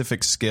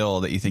specific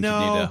skill that you think you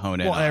need to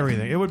hone in on?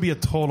 Everything. It would be a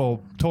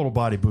total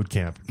body boot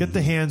camp. Get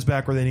the hands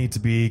back where they need to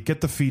be.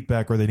 Get the feet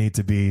back where they need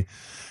to be.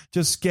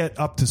 Just get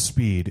up to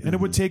speed. And it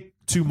would take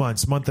 2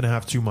 months, month and a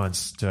half, 2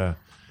 months to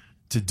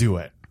do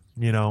it.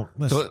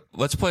 So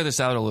let's play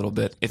this out a little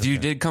bit. If you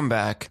did come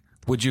back,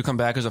 would you come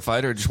back as a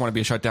fighter or just want to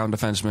be a shutdown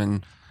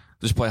defenseman,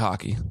 just play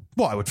hockey?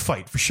 Well, I would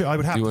fight for sure. I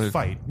would have to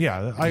fight.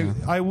 Yeah,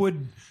 I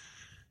would.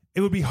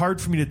 It would be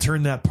hard for me to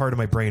turn that part of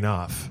my brain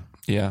off.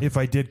 Yeah. If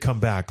I did come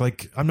back,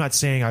 like I'm not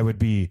saying I would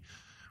be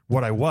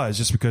what I was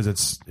just because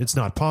it's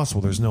not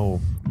possible. There's no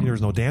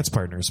dance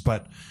partners,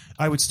 but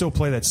I would still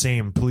play that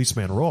same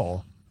policeman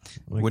role.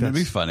 Wouldn't it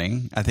be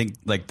funny? I think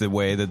like the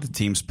way that the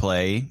teams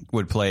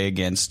would play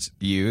against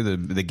you,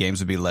 the games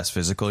would be less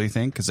physical, you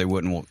think? Because they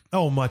wouldn't...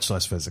 much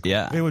less physical.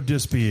 Yeah. It would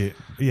just be...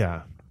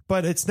 Yeah.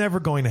 But it's never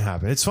going to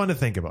happen. It's fun to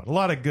think about. A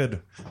lot of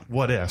good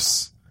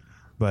what-ifs,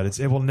 but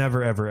it will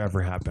never, ever,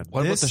 ever happen.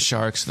 What about the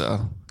Sharks,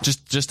 though?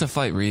 Just to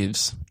fight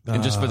Reeves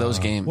and just for those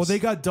games. Well, they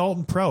got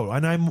Dalton Prout,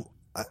 and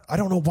I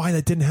don't know why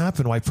that didn't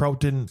happen. Why Prout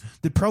didn't...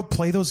 Did Prout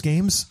play those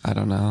games? I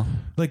don't know.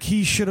 Like,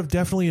 he should have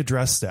definitely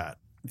addressed that.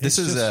 This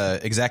is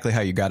exactly how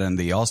you got in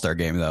the All-Star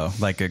game, though.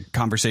 Like a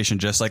conversation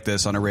just like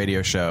this on a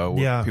radio show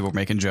where people were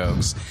making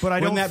jokes.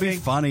 But Wouldn't that be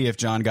funny if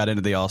John got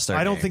into the All-Star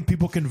game? I don't think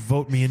people can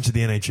vote me into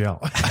the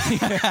NHL.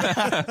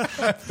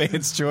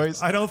 Fans'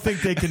 choice? I don't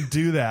think they can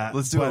do that.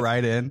 Let's do it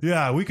right in.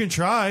 Yeah, we can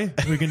try.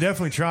 We can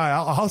definitely try.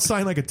 I'll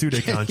sign like a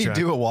 2-day contract. You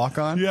do a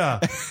walk-on?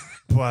 Yeah.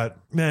 But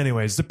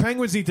anyways, the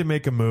Penguins need to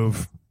make a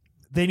move.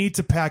 They need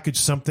to package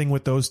something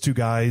with those two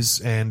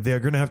guys, and they're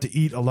going to have to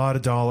eat a lot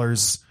of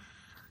dollars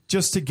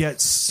just to get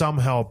some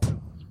help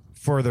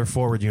for their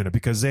forward unit,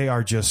 because they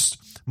are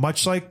just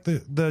much like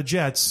the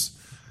Jets.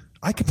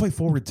 I can play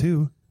forward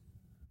too,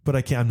 but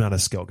I can't. I'm not a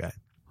skill guy.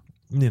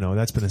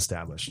 That's been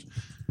established.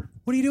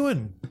 What are you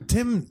doing?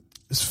 Tim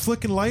is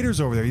flicking lighters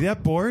over there. You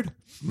that bored?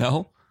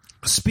 No.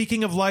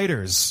 Speaking of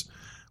lighters,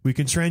 we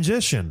can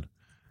transition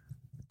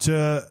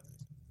to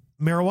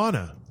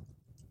marijuana.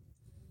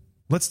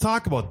 Let's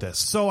talk about this.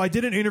 So I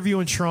did an interview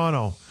in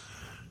Toronto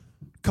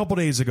a couple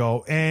days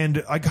ago,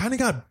 and I kind of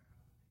got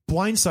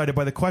blindsided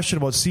by the question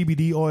about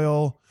CBD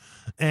oil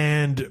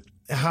and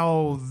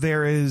how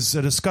there is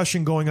a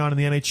discussion going on in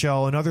the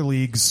NHL and other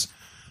leagues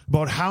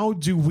about how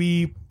do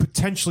we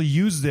potentially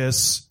use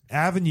this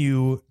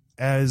avenue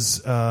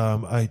as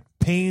a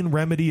pain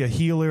remedy, a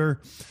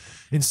healer,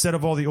 instead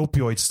of all the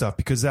opioid stuff,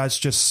 because that's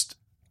just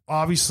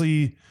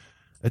obviously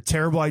a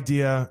terrible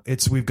idea.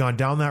 We've gone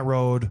down that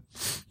road.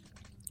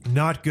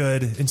 Not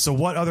good. And so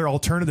what other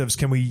alternatives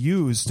can we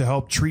use to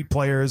help treat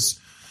players,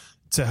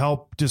 to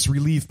help just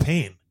relieve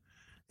pain?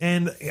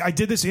 And I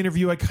did this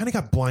interview. I kind of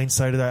got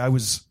blindsided. I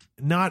was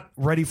not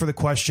ready for the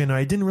question.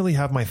 I didn't really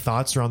have my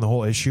thoughts around the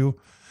whole issue.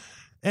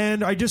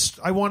 And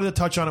I wanted to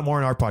touch on it more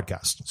in our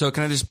podcast. So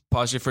can I just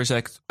pause you for a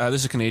sec? This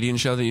is a Canadian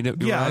show that you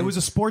did? Yeah, it was a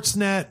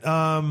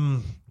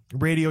Sportsnet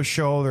radio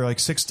show. They're like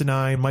 6 to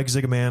 9. Mike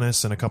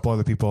Zigomanis and a couple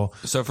other people.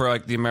 So for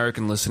like the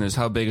American listeners,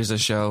 how big is the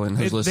show and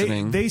who's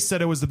listening? They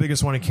said it was the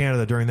biggest one in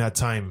Canada during that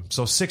time.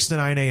 So 6 to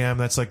 9 a.m.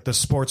 That's like the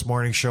sports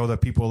morning show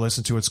that people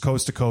listen to. It's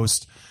coast to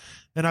coast.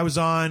 And I was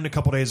on a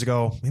couple days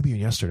ago, maybe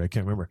even yesterday, I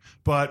can't remember.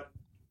 But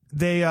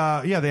they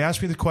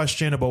asked me the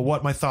question about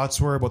what my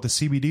thoughts were about the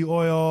CBD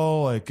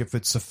oil, like if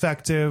it's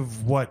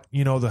effective, what,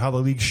 how the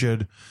league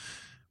should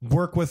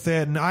work with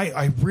it. And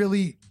I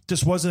really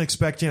just wasn't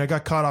expecting. I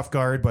got caught off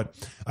guard, but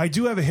I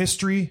do have a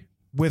history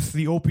with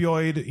the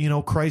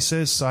opioid,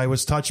 crisis. I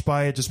was touched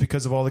by it just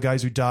because of all the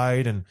guys who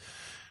died, and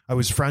I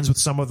was friends with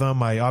some of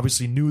them. I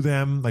obviously knew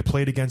them. I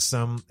played against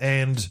them,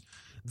 and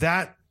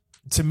that,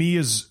 to me,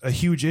 is a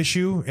huge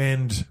issue,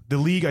 and the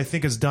league, I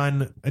think, has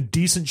done a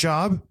decent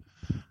job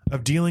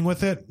of dealing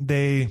with it.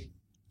 They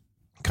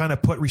kind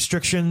of put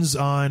restrictions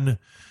on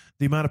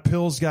the amount of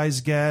pills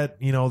guys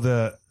get,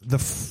 the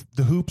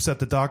hoops that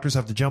the doctors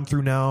have to jump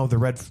through now, the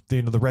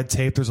red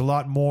tape. There's a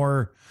lot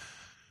more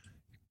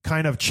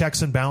kind of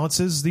checks and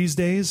balances these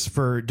days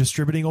for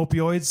distributing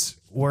opioids,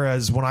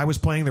 whereas when I was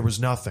playing, there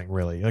was nothing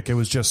really. Like, it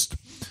was just,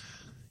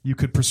 you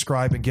could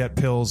prescribe and get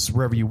pills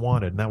wherever you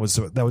wanted. And that was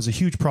a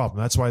huge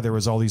problem. That's why there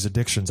was all these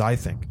addictions, I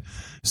think.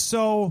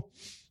 So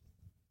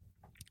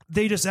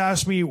they just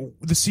asked me,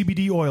 the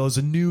CBD oil is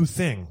a new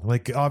thing.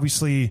 Like,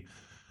 obviously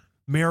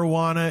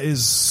marijuana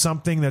is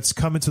something that's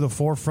coming to the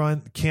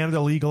forefront. Canada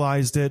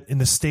legalized it. In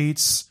the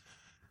States,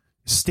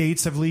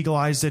 States have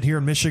legalized it. Here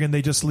in Michigan,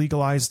 they just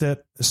legalized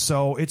it.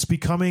 So it's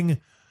becoming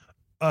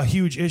a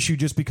huge issue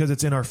just because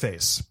it's in our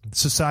face.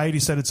 Society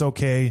said it's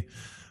okay.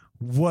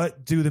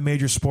 What do the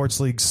major sports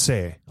leagues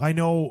say? I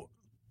know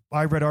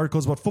I read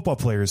articles about football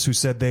players who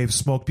said they've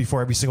smoked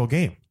before every single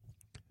game.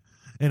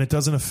 And it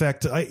doesn't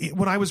affect.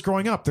 When I was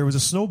growing up, there was a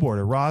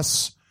snowboarder,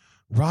 Ross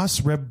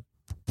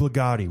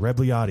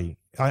Rebliati.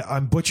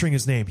 I'm butchering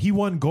his name. He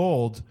won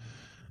gold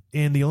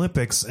in the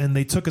Olympics, and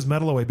they took his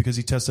medal away because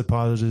he tested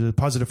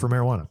positive for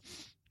marijuana.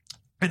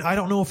 And I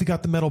don't know if he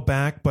got the medal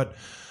back, but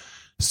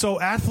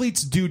so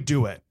athletes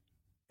do it.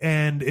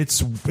 And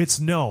it's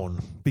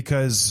known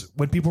because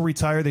when people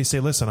retire, they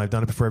say, listen, I've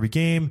done it before every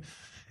game,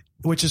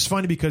 which is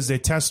funny because they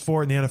test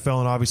for it in the NFL,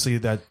 and obviously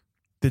that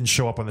didn't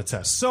show up on the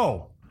test.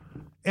 So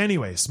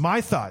anyways,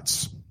 my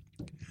thoughts.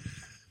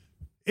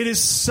 It's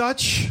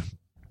such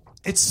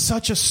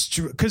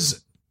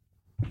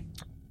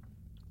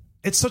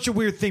a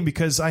weird thing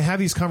because I have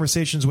these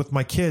conversations with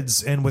my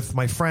kids and with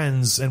my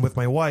friends and with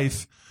my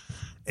wife,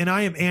 and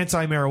I am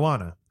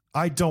anti-marijuana.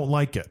 I don't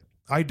like it.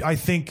 I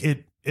think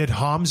it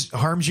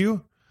harms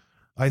you.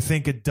 I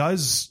think it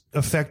does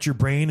affect your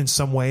brain in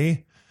some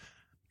way,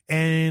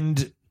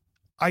 and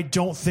I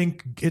don't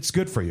think it's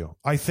good for you.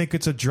 I think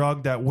it's a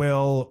drug that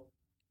will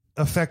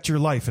affect your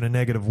life in a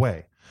negative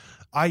way.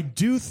 I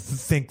do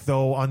think,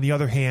 though, on the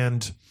other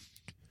hand,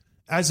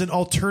 as an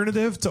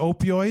alternative to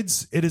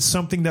opioids, it is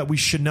something that we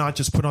should not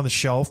just put on the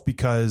shelf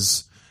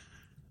because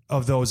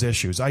of those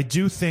issues. I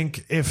do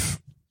think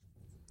if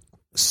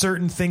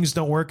certain things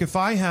don't work, if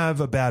I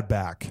have a bad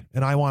back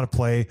and I want to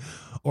play,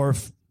 or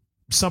if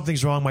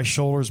something's wrong, my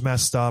shoulder's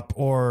messed up,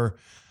 or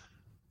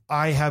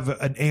I have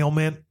an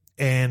ailment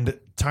and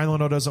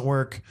Tylenol doesn't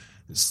work,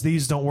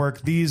 these don't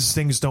work, these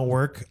things don't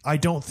work, I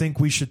don't think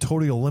we should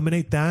totally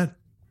eliminate that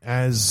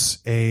as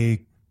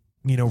a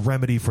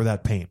remedy for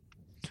that pain.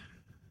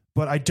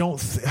 But I don't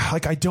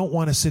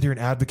want to sit here and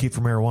advocate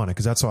for marijuana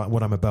because that's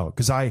what I'm about.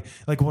 Because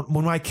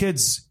when my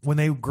kids, when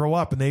they grow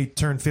up and they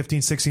turn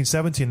 15, 16,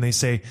 17, they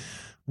say,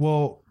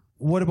 well,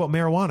 what about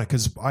marijuana?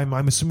 Because I'm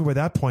assuming by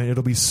that point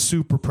it'll be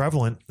super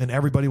prevalent and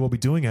everybody will be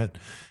doing it.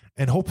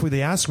 And hopefully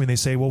they ask me and they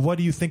say, well, what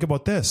do you think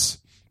about this?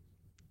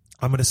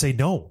 I'm going to say,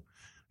 no,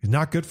 it's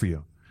not good for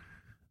you.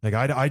 Like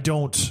I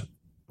don't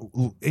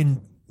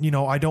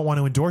want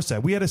to endorse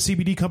that. We had a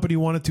CBD company who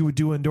wanted to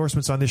do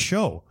endorsements on this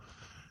show.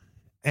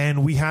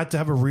 And we had to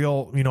have a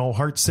real,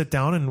 heart sit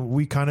down, and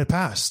we kind of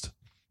passed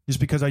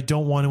just because I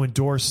don't want to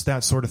endorse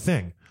that sort of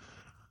thing.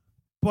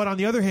 But on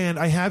the other hand,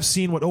 I have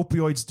seen what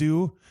opioids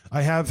do.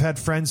 I have had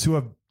friends who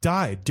have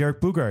died.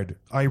 Derek Bugard,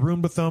 I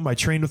roomed with them. I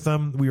trained with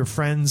them. We were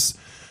friends.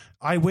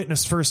 I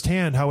witnessed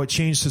firsthand how it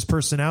changed his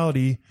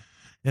personality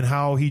and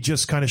how he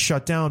just kind of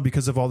shut down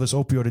because of all this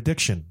opioid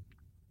addiction.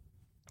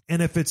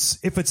 And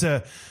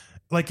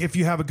if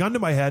you have a gun to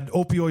my head,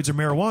 opioids or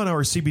marijuana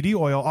or CBD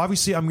oil,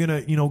 obviously I'm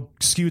going to,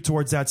 skew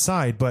towards that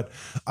side. But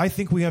I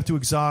think we have to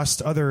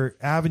exhaust other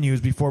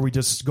avenues before we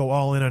just go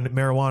all in on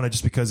marijuana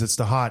just because it's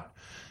the hot,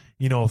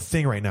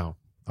 thing right now.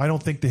 I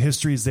don't think the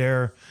history is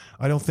there.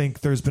 I don't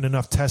think there's been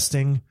enough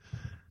testing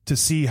to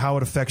see how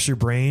it affects your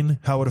brain,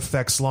 how it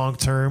affects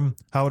long-term,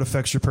 how it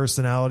affects your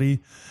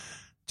personality.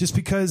 Just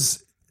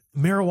because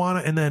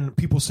marijuana, and then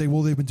people say,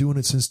 well, they've been doing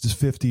it since the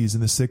 50s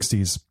and the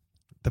 60s.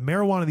 The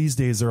marijuana these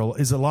days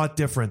is a lot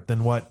different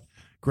than what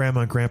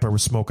grandma and grandpa were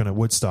smoking at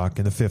Woodstock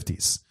in the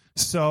 50s.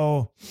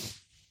 So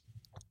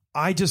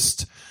I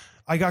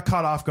got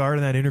caught off guard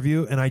in that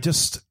interview, and I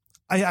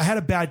had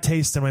a bad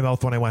taste in my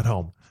mouth when I went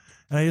home,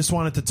 and I just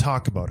wanted to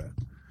talk about it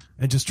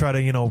and just try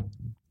to,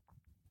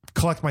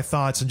 collect my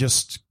thoughts and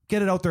just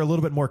get it out there a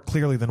little bit more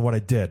clearly than what I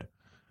did.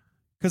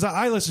 Because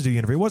I listened to the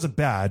interview. It wasn't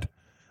bad.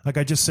 Like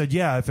I just said,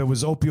 yeah, if it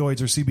was opioids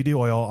or CBD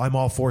oil, I'm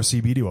all for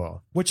CBD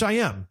oil, which I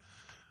am.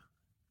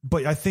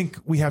 But I think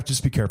we have to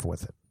just be careful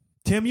with it.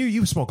 Tim,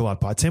 you smoke a lot of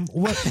pot. Tim,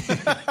 what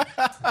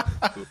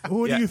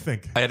do you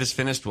think? I just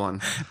finished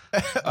one.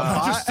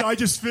 I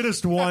just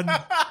finished one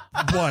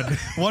pot.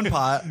 One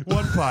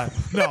pot.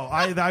 No,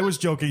 I was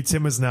joking.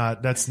 Tim is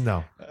not. That's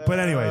no. But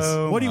anyways,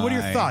 what are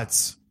your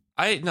thoughts?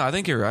 I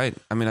think you're right.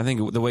 I mean, I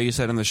think the way you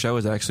said on the show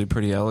is actually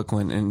pretty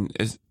eloquent,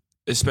 and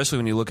especially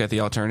when you look at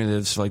the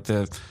alternatives, like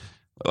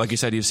you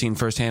said, you've seen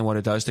firsthand what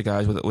it does to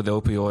guys with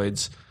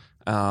opioids.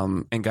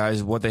 And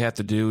guys, what they have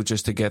to do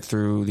just to get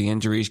through the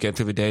injuries, get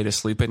through the day, to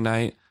sleep at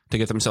night, to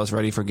get themselves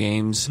ready for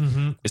games.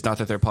 Mm-hmm. It's not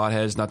that they're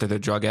potheads, not that they're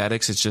drug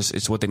addicts.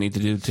 It's what they need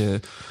to do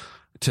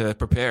to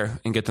prepare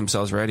and get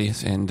themselves ready.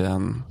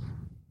 And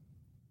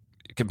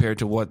compared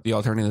to what the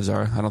alternatives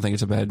are, I don't think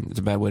it's a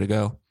bad way to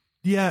go.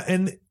 Yeah,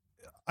 and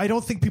I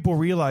don't think people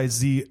realize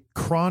the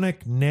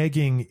chronic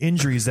nagging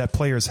injuries that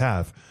players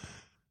have.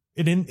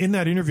 And in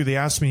that interview, they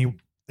asked me,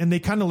 and they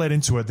kind of led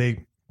into it.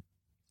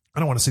 I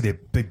don't want to say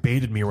they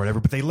baited me or whatever,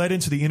 but they led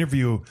into the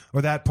interview,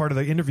 or that part of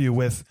the interview,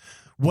 with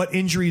what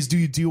injuries do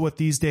you deal with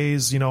these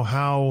days?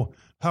 How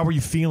are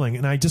you feeling?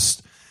 And I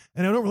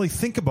don't really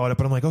think about it,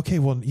 but I'm like, okay,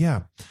 well,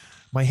 yeah,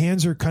 my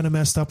hands are kind of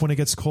messed up when it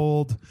gets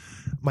cold.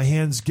 My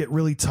hands get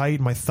really tight.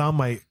 My thumb,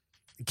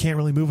 can't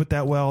really move it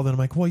that well. Then I'm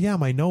like, well, yeah,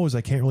 my nose,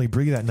 I can't really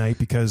breathe at night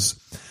because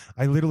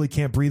I literally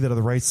can't breathe out of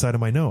the right side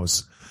of my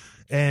nose.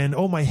 And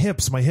my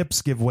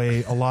hips give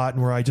way a lot,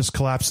 and where I just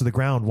collapse to the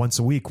ground once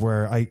a week,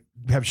 where I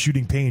have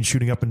shooting pain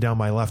shooting up and down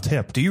my left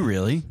hip. Do you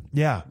really?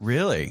 Yeah.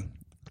 Really?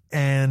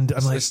 And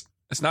I'm like,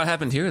 it's not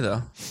happened here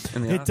though.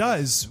 It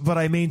does, but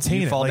I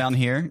maintain you it. fall down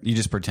here? You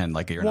just pretend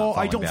like you're not falling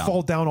down. Well, I don't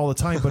fall down all the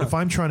time, but if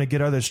I'm trying to get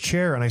out of this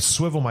chair and I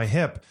swivel my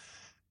hip,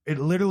 it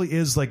literally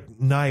is like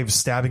knives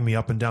stabbing me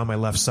up and down my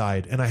left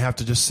side, and I have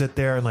to just sit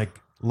there and like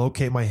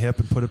locate my hip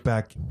and put it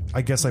back.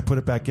 I guess I put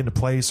it back into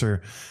place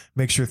or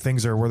make sure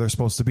things are where they're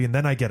supposed to be, and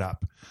then I get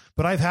up.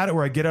 But I've had it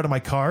where I get out of my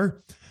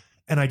car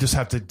and I just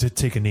have to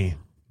take a knee.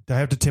 I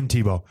have to Tim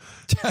Tebow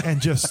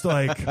and just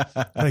like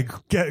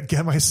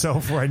get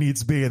myself where I need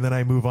to be, and then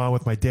I move on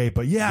with my day.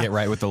 But yeah, get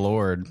right with the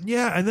Lord.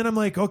 Yeah, and then I'm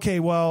like, okay,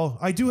 well,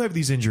 I do have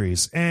these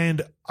injuries,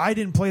 and I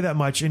didn't play that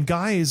much. And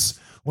guys,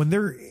 when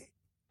they're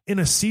in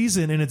a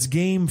season and it's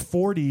game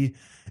 40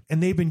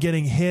 and they've been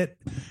getting hit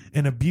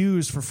and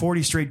abused for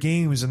 40 straight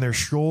games and their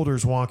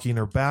shoulders wonky and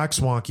their backs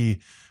wonky,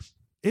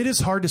 it is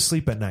hard to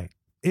sleep at night.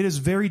 It is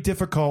very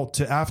difficult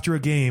to, after a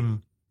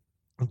game,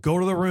 go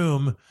to the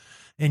room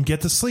and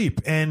get to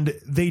sleep. And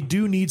they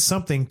do need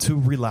something to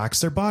relax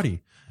their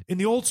body. In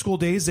the old school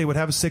days, they would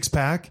have a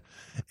 6-pack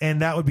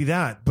and that would be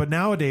that. But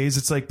nowadays,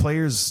 it's like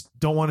players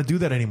don't want to do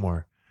that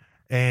anymore.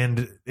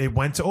 And it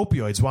went to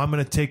opioids. Well, I'm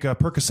going to take a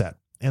Percocet,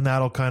 and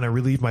that'll kind of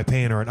relieve my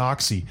pain, or an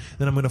Oxy.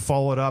 Then I'm going to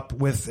follow it up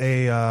with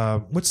a,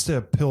 what's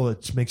the pill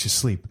that makes you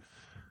sleep?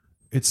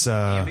 It's the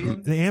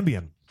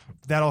Ambien.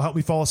 That'll help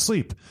me fall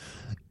asleep.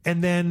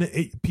 And then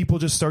people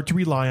just start to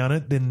rely on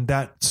it. Then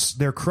that's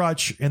their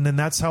crutch. And then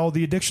that's how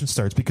the addiction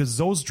starts, because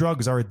those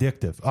drugs are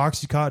addictive.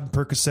 Oxycontin,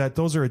 Percocet,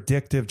 those are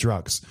addictive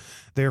drugs.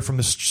 They're from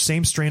the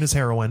same strain as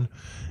heroin.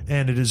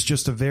 And it is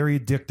just a very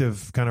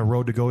addictive kind of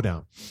road to go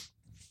down.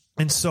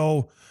 And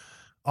so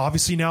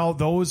obviously now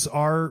those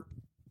are,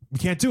 we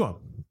can't do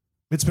them.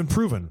 It's been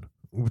proven.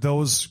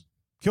 Those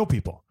kill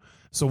people.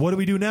 So what do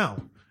we do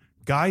now?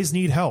 Guys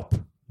need help.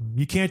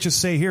 You can't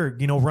just say, here,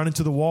 run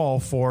into the wall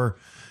for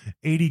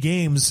 80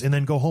 games and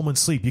then go home and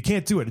sleep. You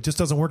can't do it. It just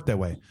doesn't work that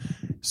way.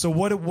 So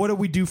what do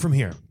we do from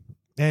here?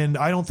 And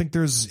I don't think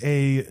there's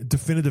a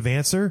definitive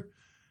answer.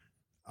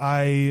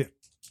 I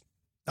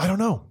don't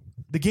know.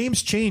 The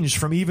game's changed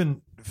from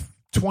even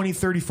 20,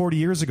 30, 40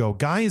 years ago.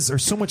 Guys are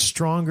so much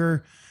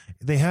stronger.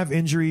 They have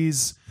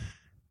injuries.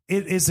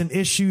 It is an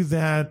issue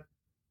that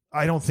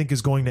I don't think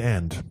is going to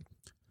end.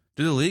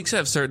 Do the leagues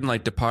have certain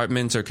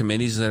departments or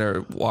committees that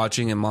are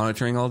watching and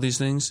monitoring all these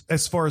things?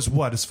 As far as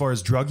what? As far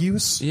as drug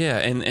use? Yeah,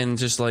 and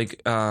just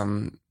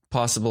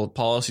possible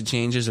policy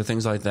changes or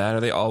things like that. Are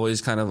they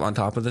always kind of on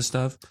top of this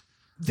stuff?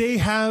 They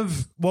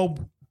have,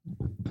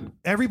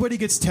 everybody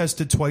gets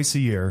tested twice a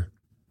year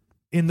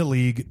in the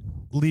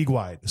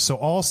league-wide. So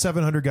all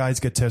 700 guys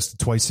get tested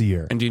twice a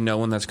year. And do you know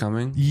when that's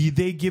coming?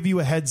 They give you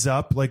a heads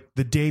up, like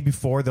the day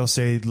before. They'll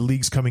say the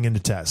league's coming in to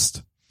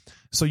test.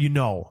 So you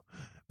know.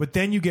 But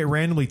then you get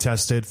randomly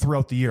tested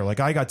throughout the year. Like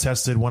I got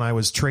tested when I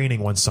was training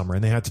one summer,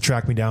 and they had to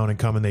track me down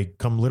and they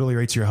come literally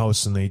right to your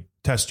house and they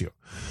test you.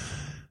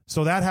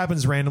 So that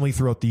happens randomly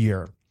throughout the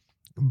year.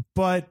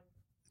 But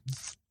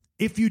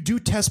if you do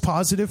test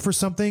positive for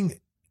something,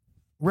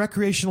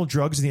 recreational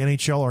drugs in the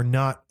NHL are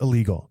not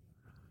illegal.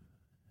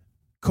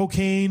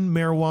 Cocaine,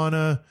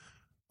 marijuana,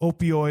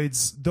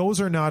 opioids,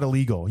 those are not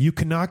illegal. You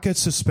cannot get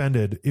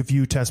suspended if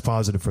you test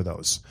positive for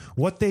those.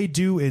 What they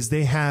do is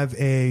they have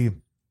a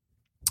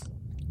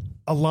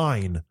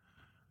line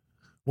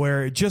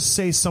where just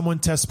say someone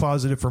tests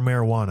positive for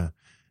marijuana.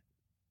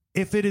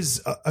 If it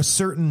is a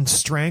certain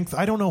strength,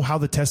 I don't know how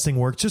the testing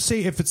works. Just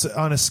say if it's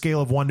on a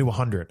scale of 1 to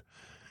 100,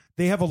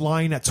 they have a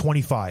line at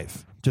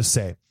 25, just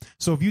say.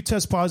 So if you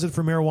test positive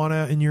for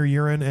marijuana in your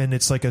urine and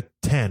it's like a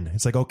 10,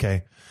 it's like,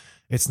 okay,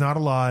 it's not a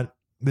lot.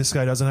 This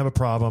guy doesn't have a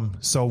problem,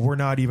 so we're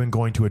not even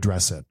going to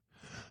address it.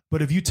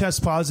 But if you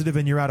test positive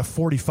and you're at a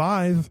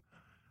 45,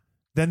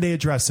 then they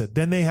address it.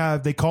 Then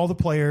they call the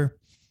player.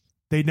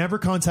 They never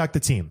contact the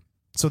team.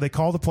 So they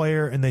call the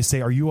player and they say,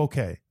 are you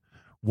okay?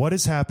 What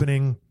is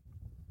happening?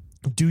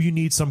 Do you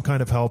need some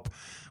kind of help?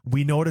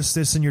 We noticed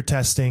this in your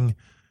testing.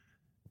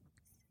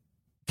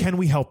 Can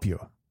we help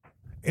you?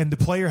 And the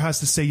player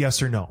has to say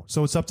yes or no.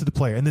 So it's up to the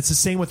player. And it's the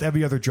same with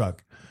every other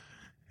drug.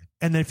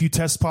 And then if you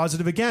test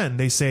positive again,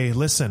 they say,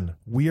 listen,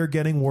 we are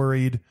getting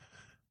worried.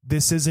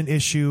 This is an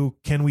issue.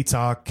 Can we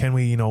talk? Can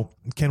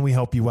we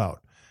help you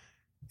out?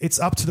 It's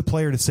up to the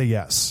player to say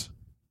yes.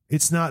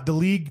 It's not, the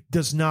league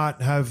does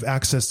not have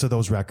access to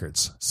those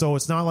records. So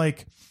it's not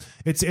like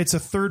it's a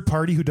third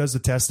party who does the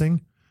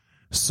testing.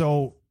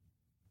 So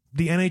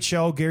the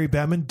NHL, Gary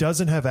Bettman,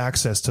 doesn't have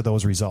access to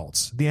those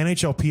results. The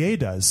NHLPA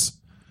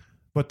does,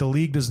 but the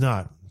league does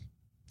not.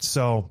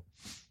 So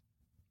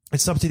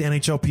it's up to the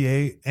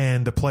NHLPA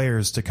and the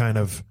players to kind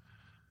of,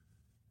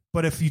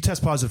 but if you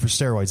test positive for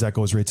steroids, that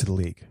goes right to the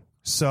league.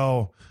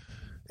 So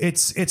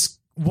it's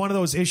one of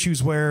those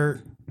issues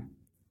where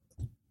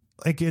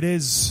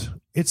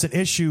it's an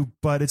issue,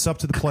 but it's up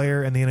to the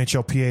player and the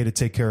NHLPA to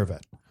take care of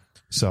it.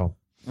 So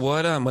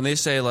What when they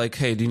say like,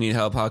 "Hey, do you need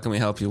help? How can we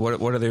help you?"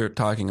 What are they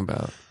talking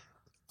about?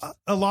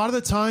 A lot of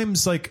the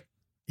times, like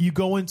you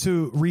go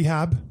into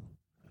rehab,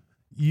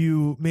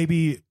 you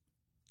maybe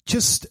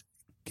just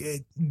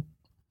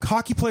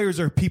hockey players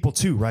are people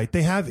too, right?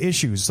 They have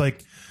issues.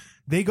 Like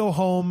they go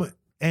home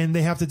and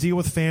they have to deal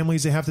with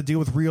families. They have to deal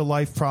with real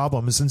life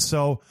problems. And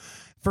so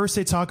first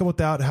they talk about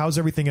that. How's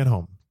everything at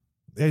home?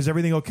 Is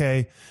everything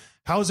okay?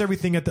 How's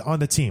everything on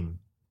the team?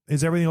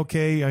 Is everything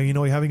okay? You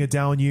know, you're having a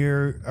down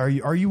year.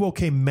 Are you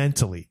okay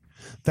mentally?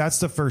 That's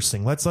the first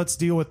thing. Let's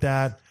deal with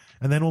that.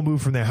 And then we'll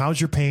move from there. How's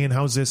your pain?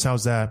 How's this?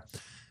 How's that?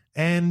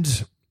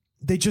 And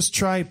they just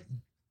try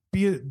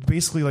be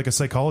basically like a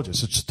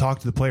psychologist. So just talk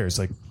to the players.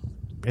 Like,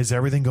 is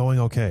everything going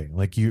okay?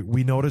 Like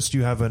we noticed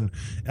you have an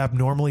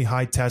abnormally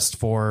high test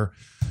for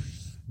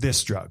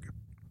this drug.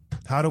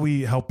 How do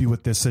we help you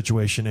with this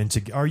situation?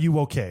 And are you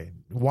okay?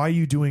 Why are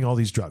you doing all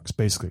these drugs?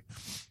 Basically.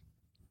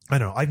 I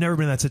don't know. I've never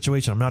been in that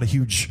situation. I'm not a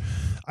huge,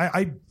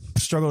 I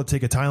struggle to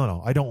take a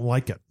Tylenol. I don't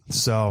like it.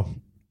 So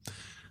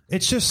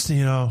it's just,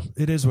 you know,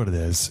 it is what it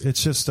is.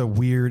 It's just a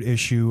weird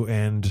issue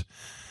and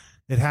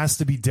it has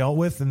to be dealt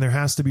with and there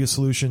has to be a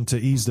solution to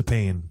ease the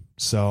pain.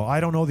 So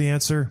I don't know the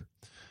answer.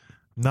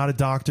 I'm not a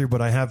doctor,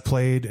 but I have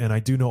played and I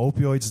do know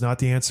opioids is not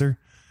the answer.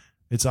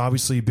 It's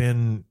obviously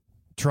been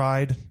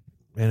tried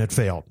and it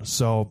failed.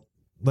 So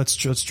let's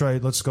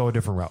go a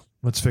different route.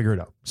 Let's figure it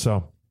out.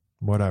 So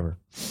whatever,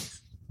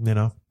 you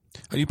know.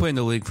 You played in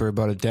the league for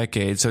about a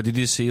decade. So did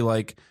you see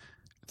like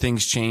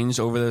things change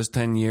over those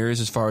 10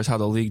 years as far as how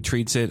the league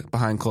treats it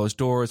behind closed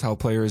doors, how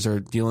players are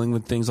dealing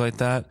with things like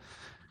that?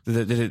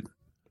 Did it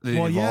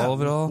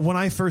evolve at all? When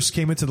I first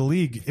came into the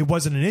league, it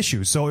wasn't an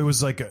issue. So it was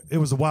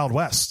the Wild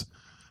West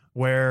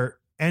where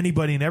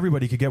anybody and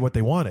everybody could get what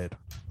they wanted.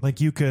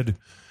 Like you could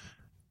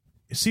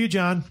see you,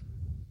 John.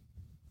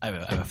 I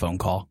have a phone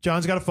call.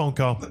 John's got a phone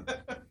call.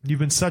 You've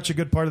been such a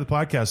good part of the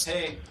podcast.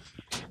 Hey.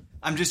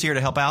 I'm just here to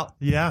help out.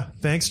 Yeah,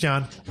 thanks,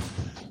 John.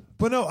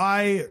 But no,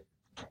 I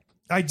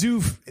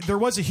do. There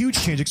was a huge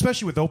change,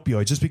 especially with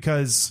opioids, just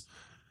because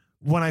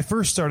when I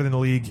first started in the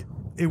league,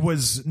 it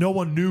was no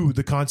one knew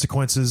the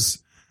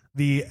consequences,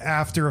 the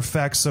after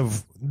effects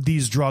of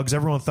these drugs.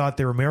 Everyone thought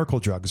they were miracle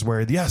drugs,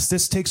 where yes,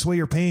 this takes away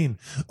your pain.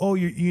 Oh,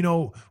 you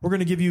know, we're going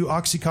to give you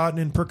OxyContin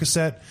and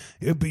Percocet,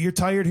 but you're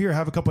tired. Here,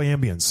 have a couple of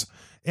Ambiens.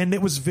 And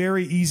it was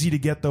very easy to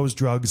get those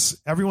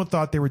drugs. Everyone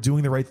thought they were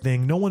doing the right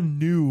thing. No one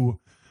knew,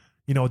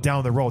 you know,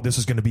 down the road, this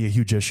is going to be a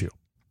huge issue.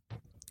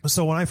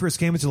 So when I first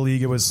came into the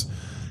league, it was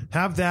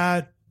have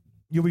that,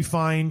 you'll be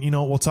fine. You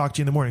know, we'll talk to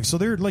you in the morning. So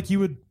they're like,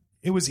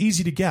 it was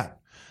easy to get.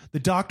 The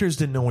doctors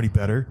didn't know any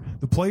better.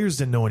 The players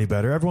didn't know any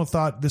better. Everyone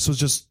thought this was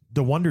just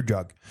the wonder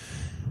drug.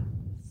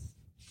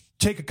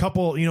 Take a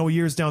couple, you know,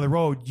 years down the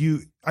road,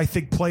 I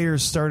think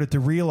players started to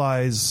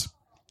realize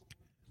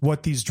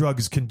what these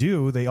drugs can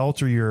do. They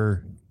alter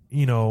your,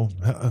 you know,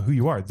 who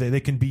you are. They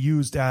can be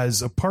used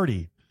as a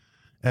party,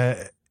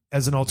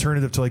 as an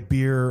alternative to like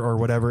beer or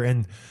whatever.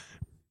 And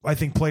I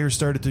think players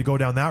started to go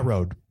down that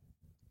road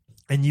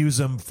and use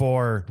them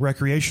for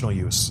recreational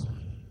use.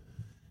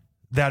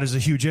 That is a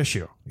huge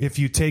issue. If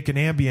you take an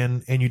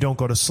Ambien and you don't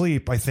go to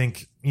sleep, I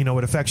think, you know,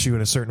 it affects you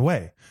in a certain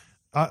way.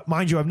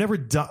 Mind you, I've never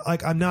done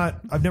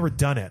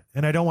it.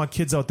 And I don't want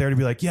kids out there to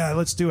be like, yeah,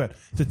 let's do it.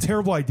 It's a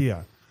terrible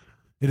idea.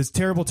 It is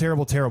terrible,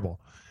 terrible, terrible.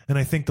 And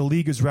I think the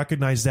league has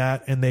recognized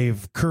that and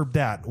they've curbed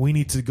that. We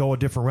need to go a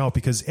different route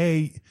because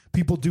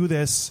people do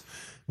this.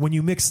 When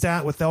you mix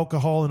that with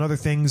alcohol and other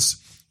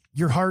things,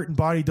 your heart and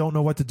body don't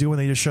know what to do and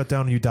they just shut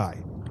down and you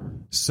die.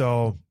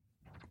 So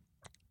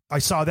I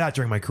saw that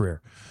during my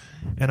career.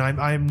 And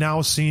I'm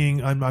now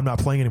seeing, I'm not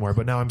playing anymore,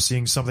 but now I'm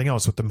seeing something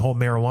else with the whole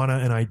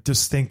marijuana. And I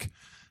just think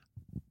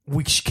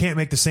we can't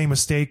make the same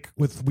mistake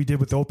we did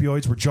with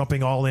opioids. We're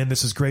jumping all in.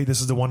 This is great. This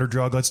is the wonder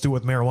drug. Let's do it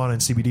with marijuana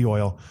and CBD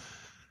oil.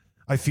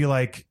 I feel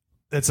like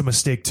that's a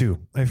mistake too.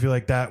 I feel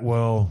like that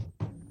will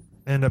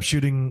end up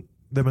shooting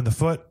them in the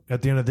foot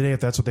at the end of the day if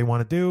that's what they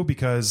want to do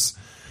because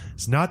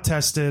it's not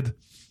tested.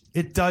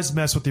 It does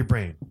mess with your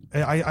brain.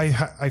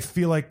 I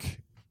feel like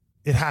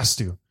it has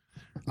to.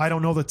 I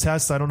don't know the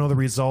tests. I don't know the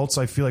results.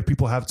 I feel like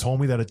people have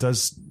told me that it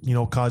does, you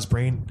know, cause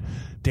brain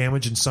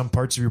damage in some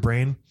parts of your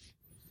brain.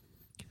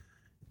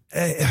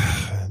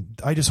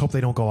 I just hope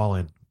they don't go all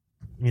in,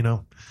 you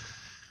know.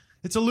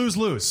 It's a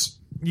lose-lose.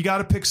 You got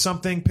to pick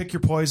something, pick your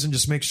poison,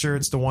 just make sure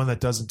it's the one that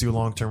doesn't do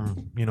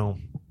long-term, you know,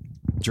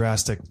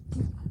 drastic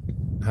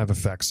have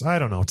effects. I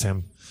don't know,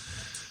 Tim.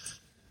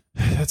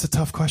 That's a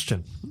tough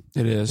question.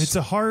 It is. It's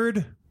a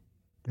hard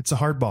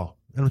ball.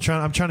 And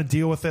I'm trying to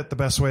deal with it the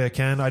best way I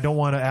can. I don't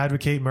want to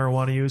advocate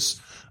marijuana use.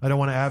 I don't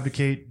want to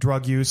advocate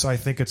drug use. I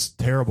think it's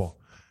terrible.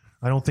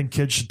 I don't think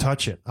kids should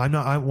touch it.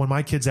 When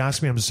my kids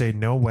ask me, I'm going to say,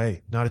 no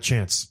way, not a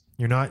chance.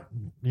 You're not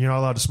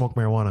allowed to smoke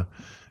marijuana.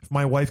 If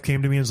my wife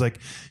came to me and was like,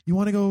 you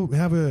want to go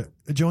have a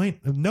joint?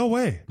 No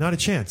way, not a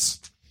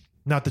chance.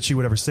 Not that she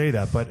would ever say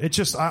that, but it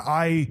just,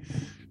 I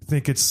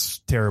think it's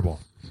terrible.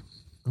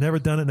 Never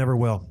done it, never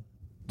will.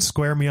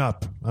 Square me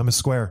up. I'm a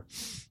square.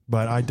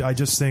 But I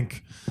just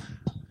think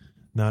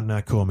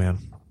not cool, man.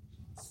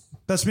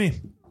 That's me.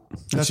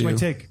 That's my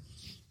take.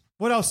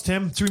 What else,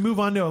 Tim? Should we move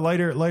on to a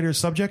lighter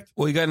subject?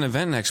 Well, you got an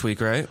event next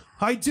week, right?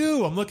 I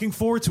do. I'm looking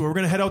forward to it. We're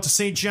going to head out to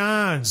St.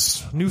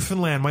 John's,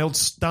 Newfoundland, my old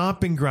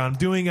stomping ground. I'm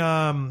doing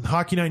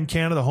Hockey Night in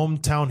Canada,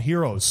 Hometown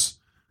Heroes.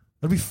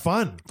 It'll be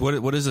fun.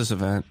 What is this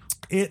event?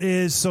 It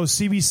is, so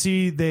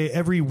CBC,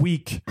 every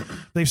week,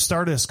 they've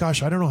started this,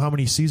 gosh, I don't know how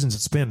many seasons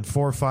it's been,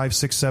 4, 5,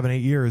 6, 7, 8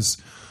 years,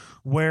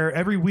 where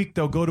every week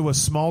they'll go to a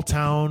small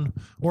town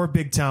or a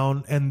big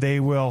town, and they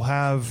will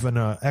have an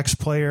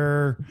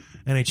ex-player,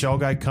 NHL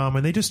guy come,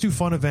 and they just do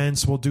fun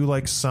events. We'll do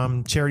like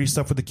some charity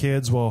stuff with the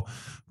kids. We'll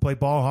play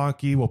ball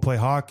hockey. We'll play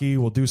hockey.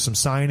 We'll do some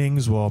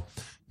signings. We'll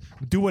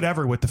do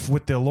whatever with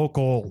the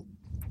local,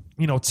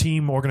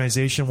 team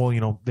organization.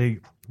 Well, they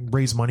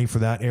raise money for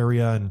that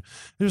area, and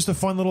there's a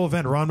fun little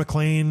event. Ron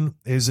McLean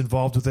is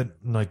involved with it,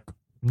 like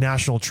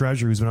national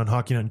treasure, who's been on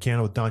Hockey Night in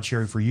Canada with Don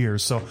Cherry for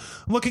years. So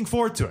I'm looking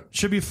forward to it.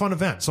 Should be a fun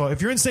event. So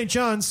if you're in St.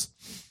 John's,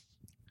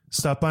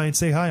 stop by and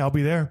say hi. I'll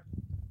be there.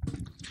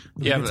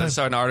 I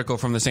saw an article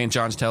from the St.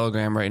 John's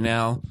Telegram right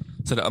now.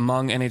 So that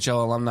among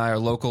NHL alumni are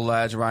local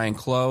lads Ryan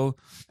Clough,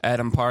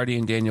 Adam Pardy,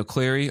 and Daniel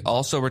Cleary.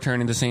 Also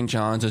returning to St.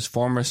 John's is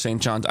former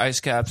St. John's Ice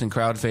Caps and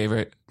crowd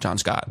favorite John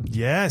Scott.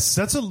 Yes,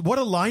 what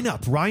a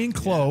lineup. Ryan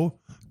Clough,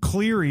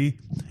 Cleary,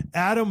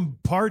 Adam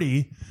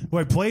Pardy, who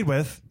I played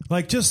with.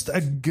 Like, that's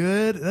a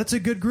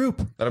good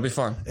group. That'll be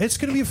fun. It's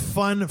going to be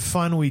a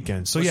fun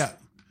weekend. So,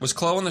 Was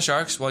Clough on the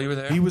Sharks while you were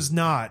there? He was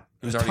not.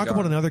 Talk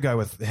about another guy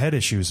with head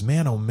issues.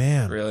 Man, oh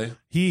man. Really?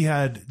 He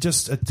had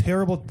just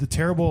the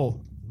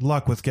terrible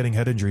luck with getting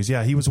head injuries.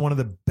 Yeah, he was one of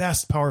the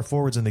best power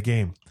forwards in the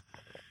game.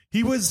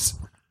 He was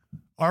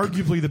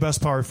arguably the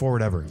best power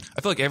forward ever.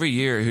 I feel like every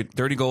year,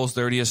 30 goals,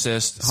 30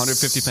 assists,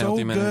 150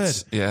 penalty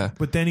minutes. Good. Yeah.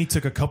 But then he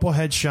took a couple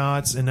head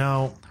shots, and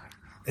now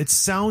it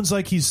sounds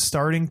like he's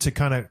starting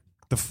to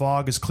the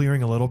fog is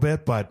clearing a little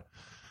bit, but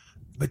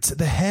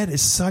the head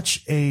is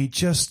such a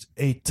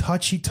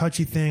touchy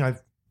thing.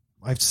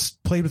 I've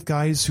played with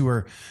guys who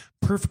are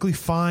perfectly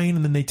fine,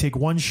 and then they take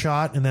one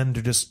shot, and then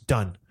they're just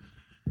done.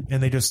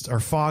 And they just are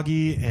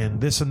foggy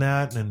and this and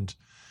that, and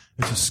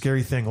it's a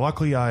scary thing.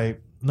 Luckily, I,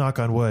 knock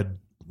on wood,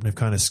 I've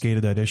kind of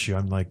skated that issue.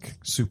 I'm like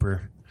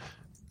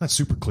not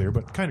super clear,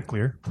 but kind of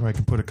clear, where I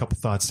can put a couple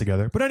thoughts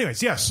together. But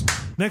anyways, yes,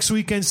 next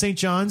weekend, St.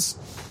 John's.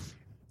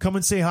 Come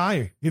and say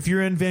hi. If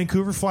you're in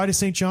Vancouver, fly to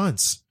St.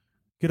 John's.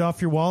 Get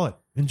off your wallet.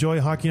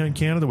 Enjoy Hockey Night in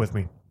Canada with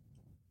me.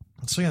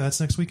 So yeah,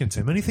 that's next weekend,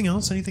 Tim. Anything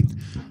else? Anything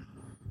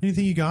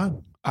you got?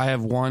 I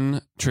have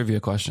one trivia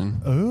question.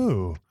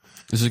 Oh.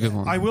 This is a good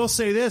one. I will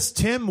say this.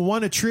 Tim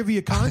won a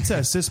trivia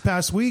contest this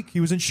past week. He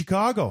was in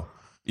Chicago.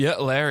 Yeah,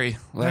 Larry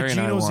at and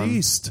I won.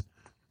 East.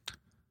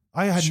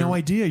 I had no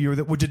idea you were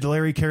that. Did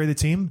Larry carry the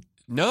team?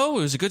 No,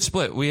 it was a good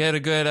split. We had a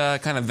good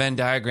kind of Venn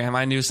diagram.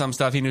 I knew some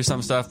stuff. He knew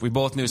some stuff. We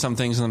both knew some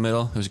things in the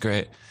middle. It was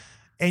great.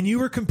 And you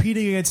were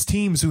competing against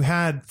teams who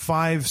had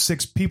 5,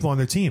 6 people on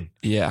their team.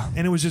 Yeah.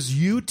 And it was just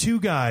you two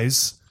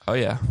guys. Oh,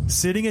 yeah.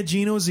 Sitting at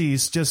Geno's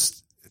East,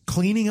 just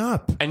cleaning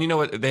up. And you know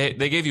what? They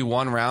gave you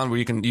one round where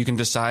you can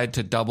decide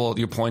to double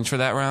your points for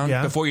that round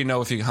before you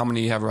know how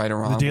many you have right or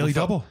wrong. The daily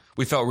double.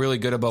 We felt really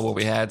good about what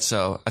we had,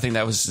 so I think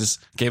that was just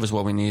gave us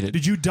what we needed.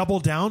 Did you double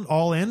down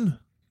all in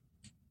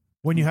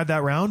when you had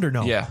that round or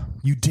no? Yeah.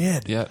 You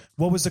did? Yeah.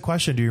 What was the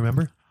question? Do you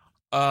remember?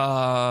 No.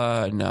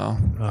 I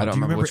don't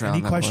remember which round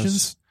any questions?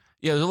 Was.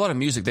 Yeah, there's a lot of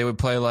music. They would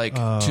play like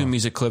 2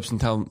 music clips and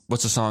tell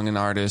what's the song and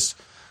artist.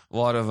 A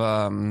lot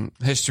of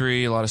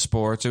history, a lot of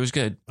sports. It was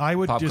good. I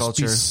would Pop just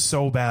culture. be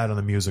so bad on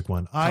the music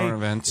one. Current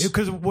events.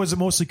 Because was it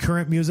mostly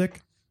current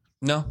music?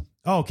 No.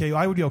 Oh, okay.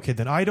 I would be okay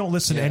then. I don't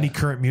listen to any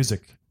current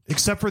music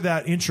except for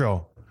that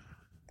intro,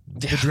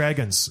 The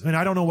Dragons. And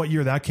I don't know what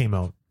year that came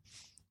out,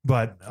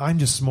 but I'm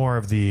just more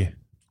of the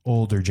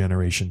older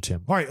generation,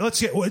 Tim. All right, let's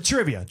get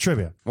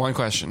trivia. One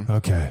question.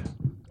 Okay.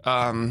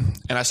 And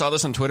I saw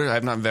this on Twitter. I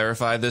have not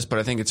verified this, but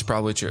I think it's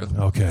probably true.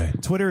 Okay.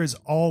 Twitter is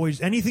always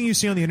anything you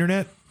see on the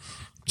internet.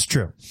 It's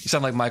true. You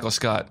sound like Michael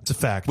Scott. It's a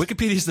fact.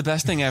 Wikipedia is the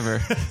best thing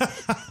ever.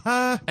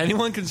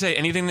 Anyone can say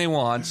anything they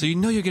want, so you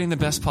know you're getting the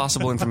best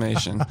possible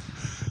information.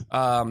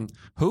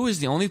 Who is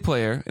the only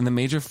player in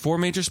the 4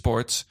 major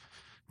sports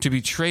to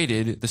be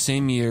traded the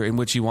same year in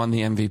which he won the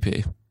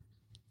MVP?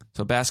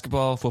 So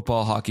basketball,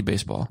 football, hockey,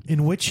 baseball.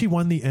 In which he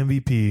won the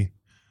MVP.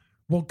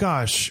 Well,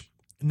 gosh,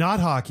 not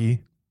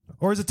hockey.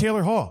 Or is it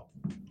Taylor Hall?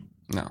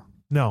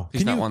 No.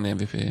 He's not won the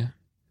MVP.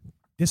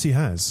 Yes, he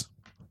has.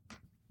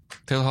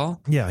 Taylor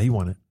Hall? Yeah, he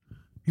won it.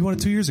 He won it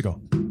 2 years ago.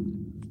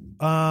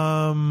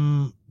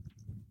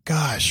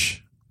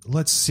 Gosh,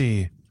 let's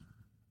see.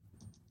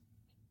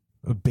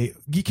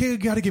 You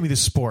got to give me the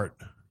sport.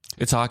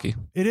 It's hockey.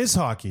 It is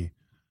hockey.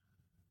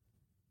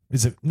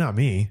 Is it not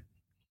me?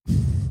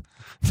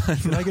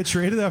 Did I get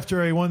traded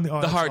after I won the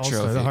Hart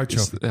Trophy? The Hart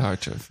Trophy. The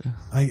Hart Trophy.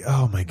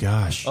 Oh my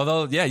gosh.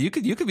 Although, yeah, you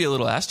could be a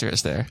little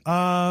asterisk there.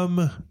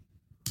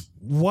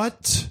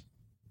 What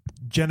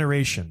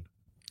generation?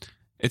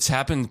 It's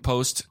happened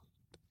post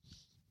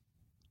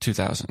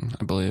 2000,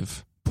 I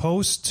believe. So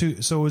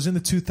it was in the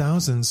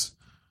 2000s.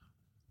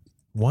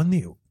 Won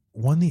the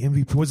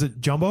MVP. Was it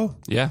Jumbo?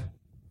 Yeah.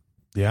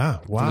 Yeah.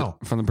 Wow.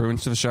 From the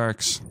Bruins to the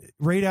Sharks.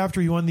 Right after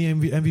he won the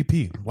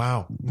MVP.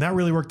 Wow. And that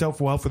really worked out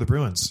well for the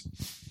Bruins.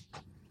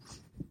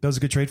 That was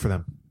a good trade for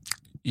them.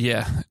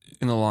 Yeah.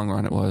 In the long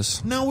run, it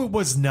was. No, it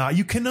was not.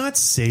 You cannot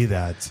say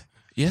that.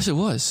 Yes, it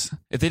was.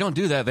 If they don't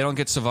do that, they don't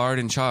get Savard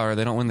and Chara.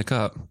 They don't win the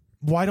cup.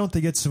 Why don't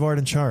they get Savard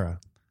and Chara?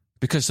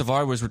 Because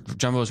Savard was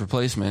Jumbo's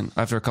replacement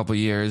after a couple of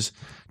years.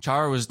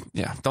 Chara was,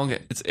 don't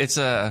get, it's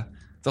the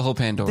whole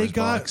Pandora's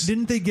box.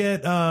 Didn't they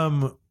get,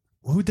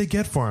 who'd they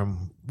get for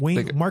him?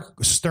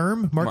 Marco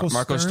Sturm,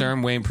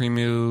 Wayne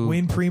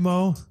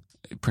Primo,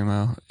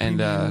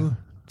 and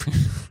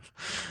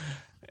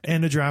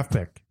and a draft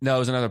pick. No, it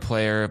was another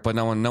player, but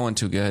no one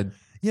too good.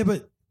 Yeah,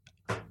 but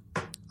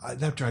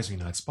that drives me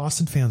nuts.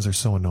 Boston fans are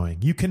so annoying.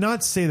 You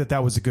cannot say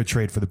that was a good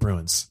trade for the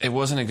Bruins. It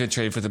wasn't a good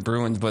trade for the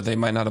Bruins, but they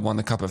might not have won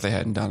the cup if they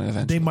hadn't done it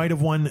eventually. They might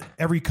have won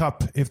every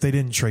cup if they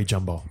didn't trade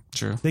Jumbo.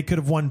 True. They could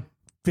have won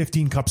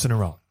 15 cups in a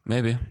row.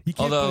 Maybe. You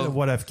can't play the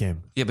what-if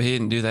game. Yeah, but he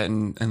didn't do that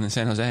in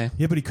San Jose.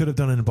 Yeah, but he could have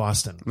done it in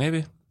Boston.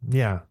 Maybe.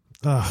 Yeah.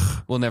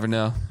 Ugh. We'll never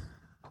know.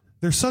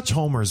 They're such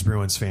homers,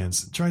 Bruins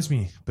fans. It drives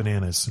me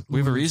bananas. We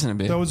have a reason to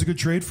be. That was a good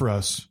trade for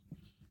us.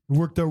 It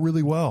worked out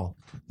really well.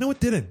 No, it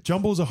didn't.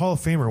 Jumbo's a Hall of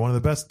Famer, one of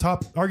the best,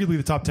 arguably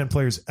the top 10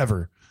 players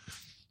ever.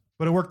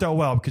 But it worked out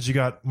well because you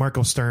got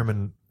Marco Sturm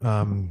and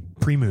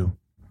Premio.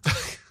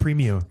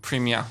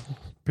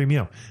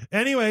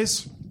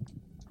 Anyways,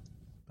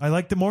 I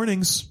like the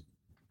mornings.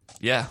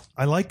 Yeah.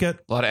 I like it.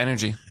 A lot of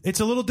energy. It's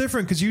a little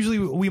different because usually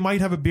we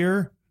might have a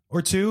beer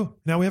or two.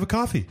 Now we have a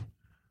coffee.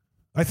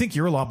 I think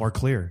you're a lot more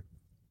clear.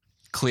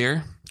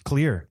 Clear?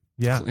 Clear.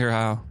 Yeah. Clear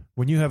how?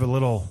 When you have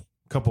a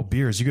couple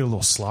beers, you get a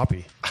little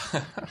sloppy.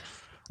 A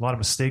lot of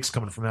mistakes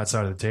coming from that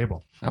side of the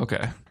table.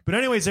 Okay. But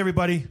anyways,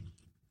 everybody,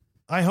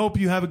 I hope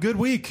you have a good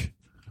week.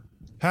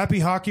 Happy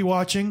hockey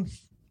watching.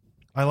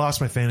 I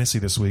lost my fantasy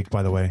this week,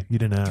 by the way. You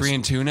didn't ask.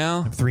 3-2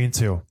 now? I'm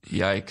 3-2.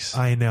 Yikes.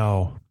 I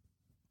know.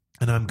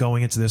 And I'm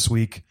going into this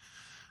week.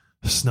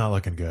 It's not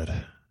looking good.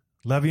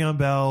 Le'Veon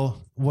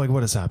Bell.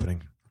 What is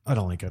happening? I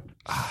don't like it.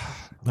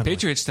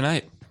 Patriots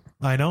tonight.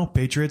 I know.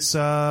 Patriots.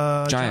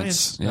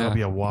 Giants. Yeah. That'll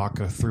be a walk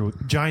through.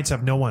 Giants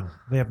have no one.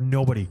 They have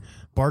nobody.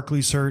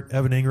 Barkley's hurt.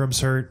 Evan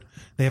Ingram's hurt.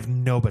 They have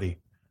nobody.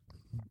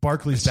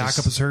 Barkley's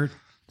backup is hurt.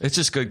 It's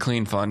just good,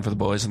 clean fun for the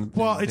boys.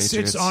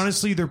 It's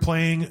honestly, they're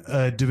playing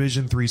a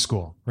Division III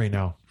school right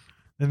now.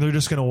 And they're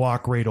just going to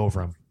walk right over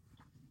them.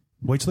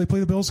 Wait till they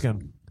play the Bills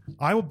again.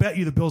 I will bet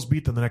you the Bills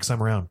beat them the next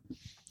time around.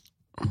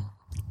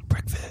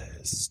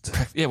 Breakfast.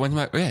 Yeah,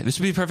 this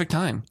would be the perfect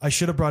time. I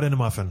should have brought in a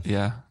muffin.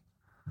 Yeah.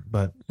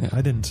 But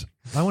I didn't.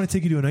 I want to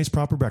take you to a nice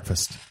proper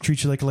breakfast.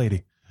 Treat you like a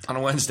lady. On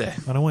a Wednesday.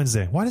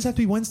 Why does it have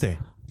to be Wednesday?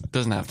 It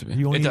doesn't have to be.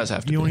 It does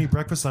have to be. You only eat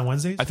breakfast on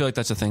Wednesdays? I feel like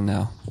that's a thing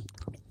now.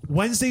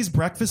 Wednesday's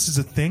breakfast is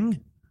a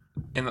thing?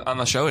 On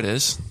the show it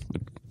is.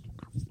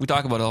 We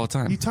talk about it all the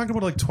time. You talked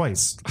about it like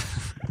twice.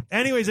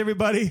 Anyways,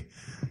 everybody,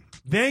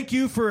 thank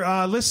you for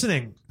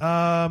listening.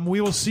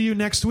 We will see you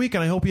next week,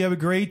 and I hope you have a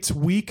great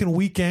week and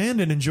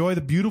weekend and enjoy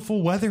the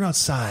beautiful weather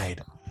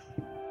outside.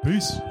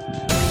 Peace.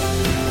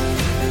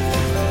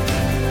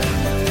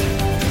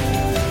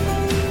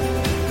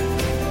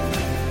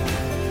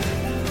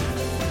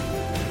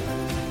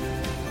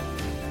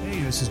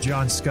 This is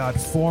John Scott,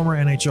 former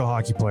NHL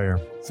hockey player.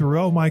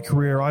 Throughout my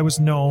career, I was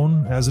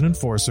known as an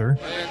enforcer.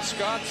 And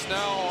Scott's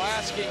now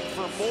asking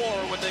for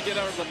more when they get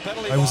out of the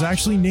penalty box. I was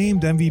actually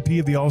named MVP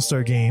of the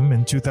All-Star Game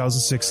in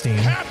 2016.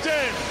 Captain,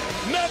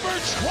 number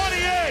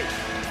 28,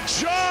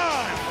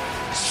 John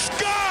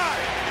Scott!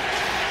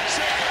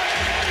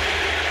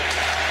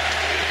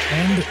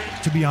 And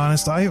to be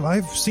honest,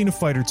 I've seen a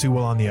fight or two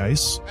while on the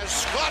ice. And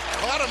Scott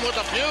caught him with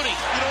a beauty.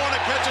 You don't want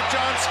to catch a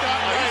John Scott.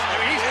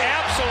 He's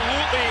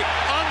absolutely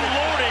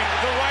unloading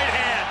the right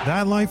hand.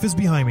 That life is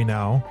behind me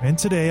now, and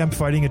today I'm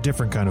fighting a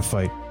different kind of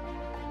fight.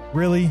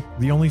 Really,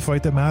 the only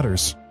fight that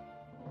matters.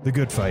 The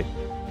good fight.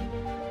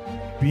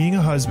 Being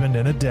a husband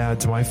and a dad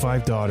to my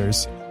 5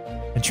 daughters,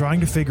 and trying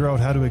to figure out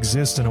how to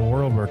exist in a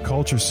world where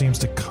culture seems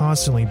to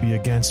constantly be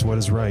against what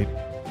is right.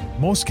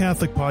 Most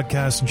Catholic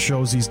podcasts and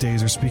shows these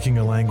days are speaking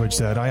a language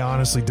that I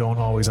honestly don't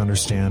always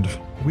understand.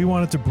 We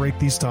wanted to break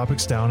these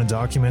topics down and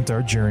document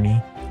our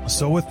journey.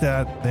 So with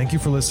that, thank you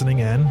for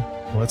listening, and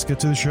let's get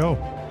to the show.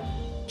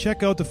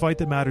 Check out The Fight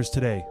That Matters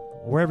today,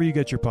 wherever you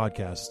get your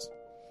podcasts.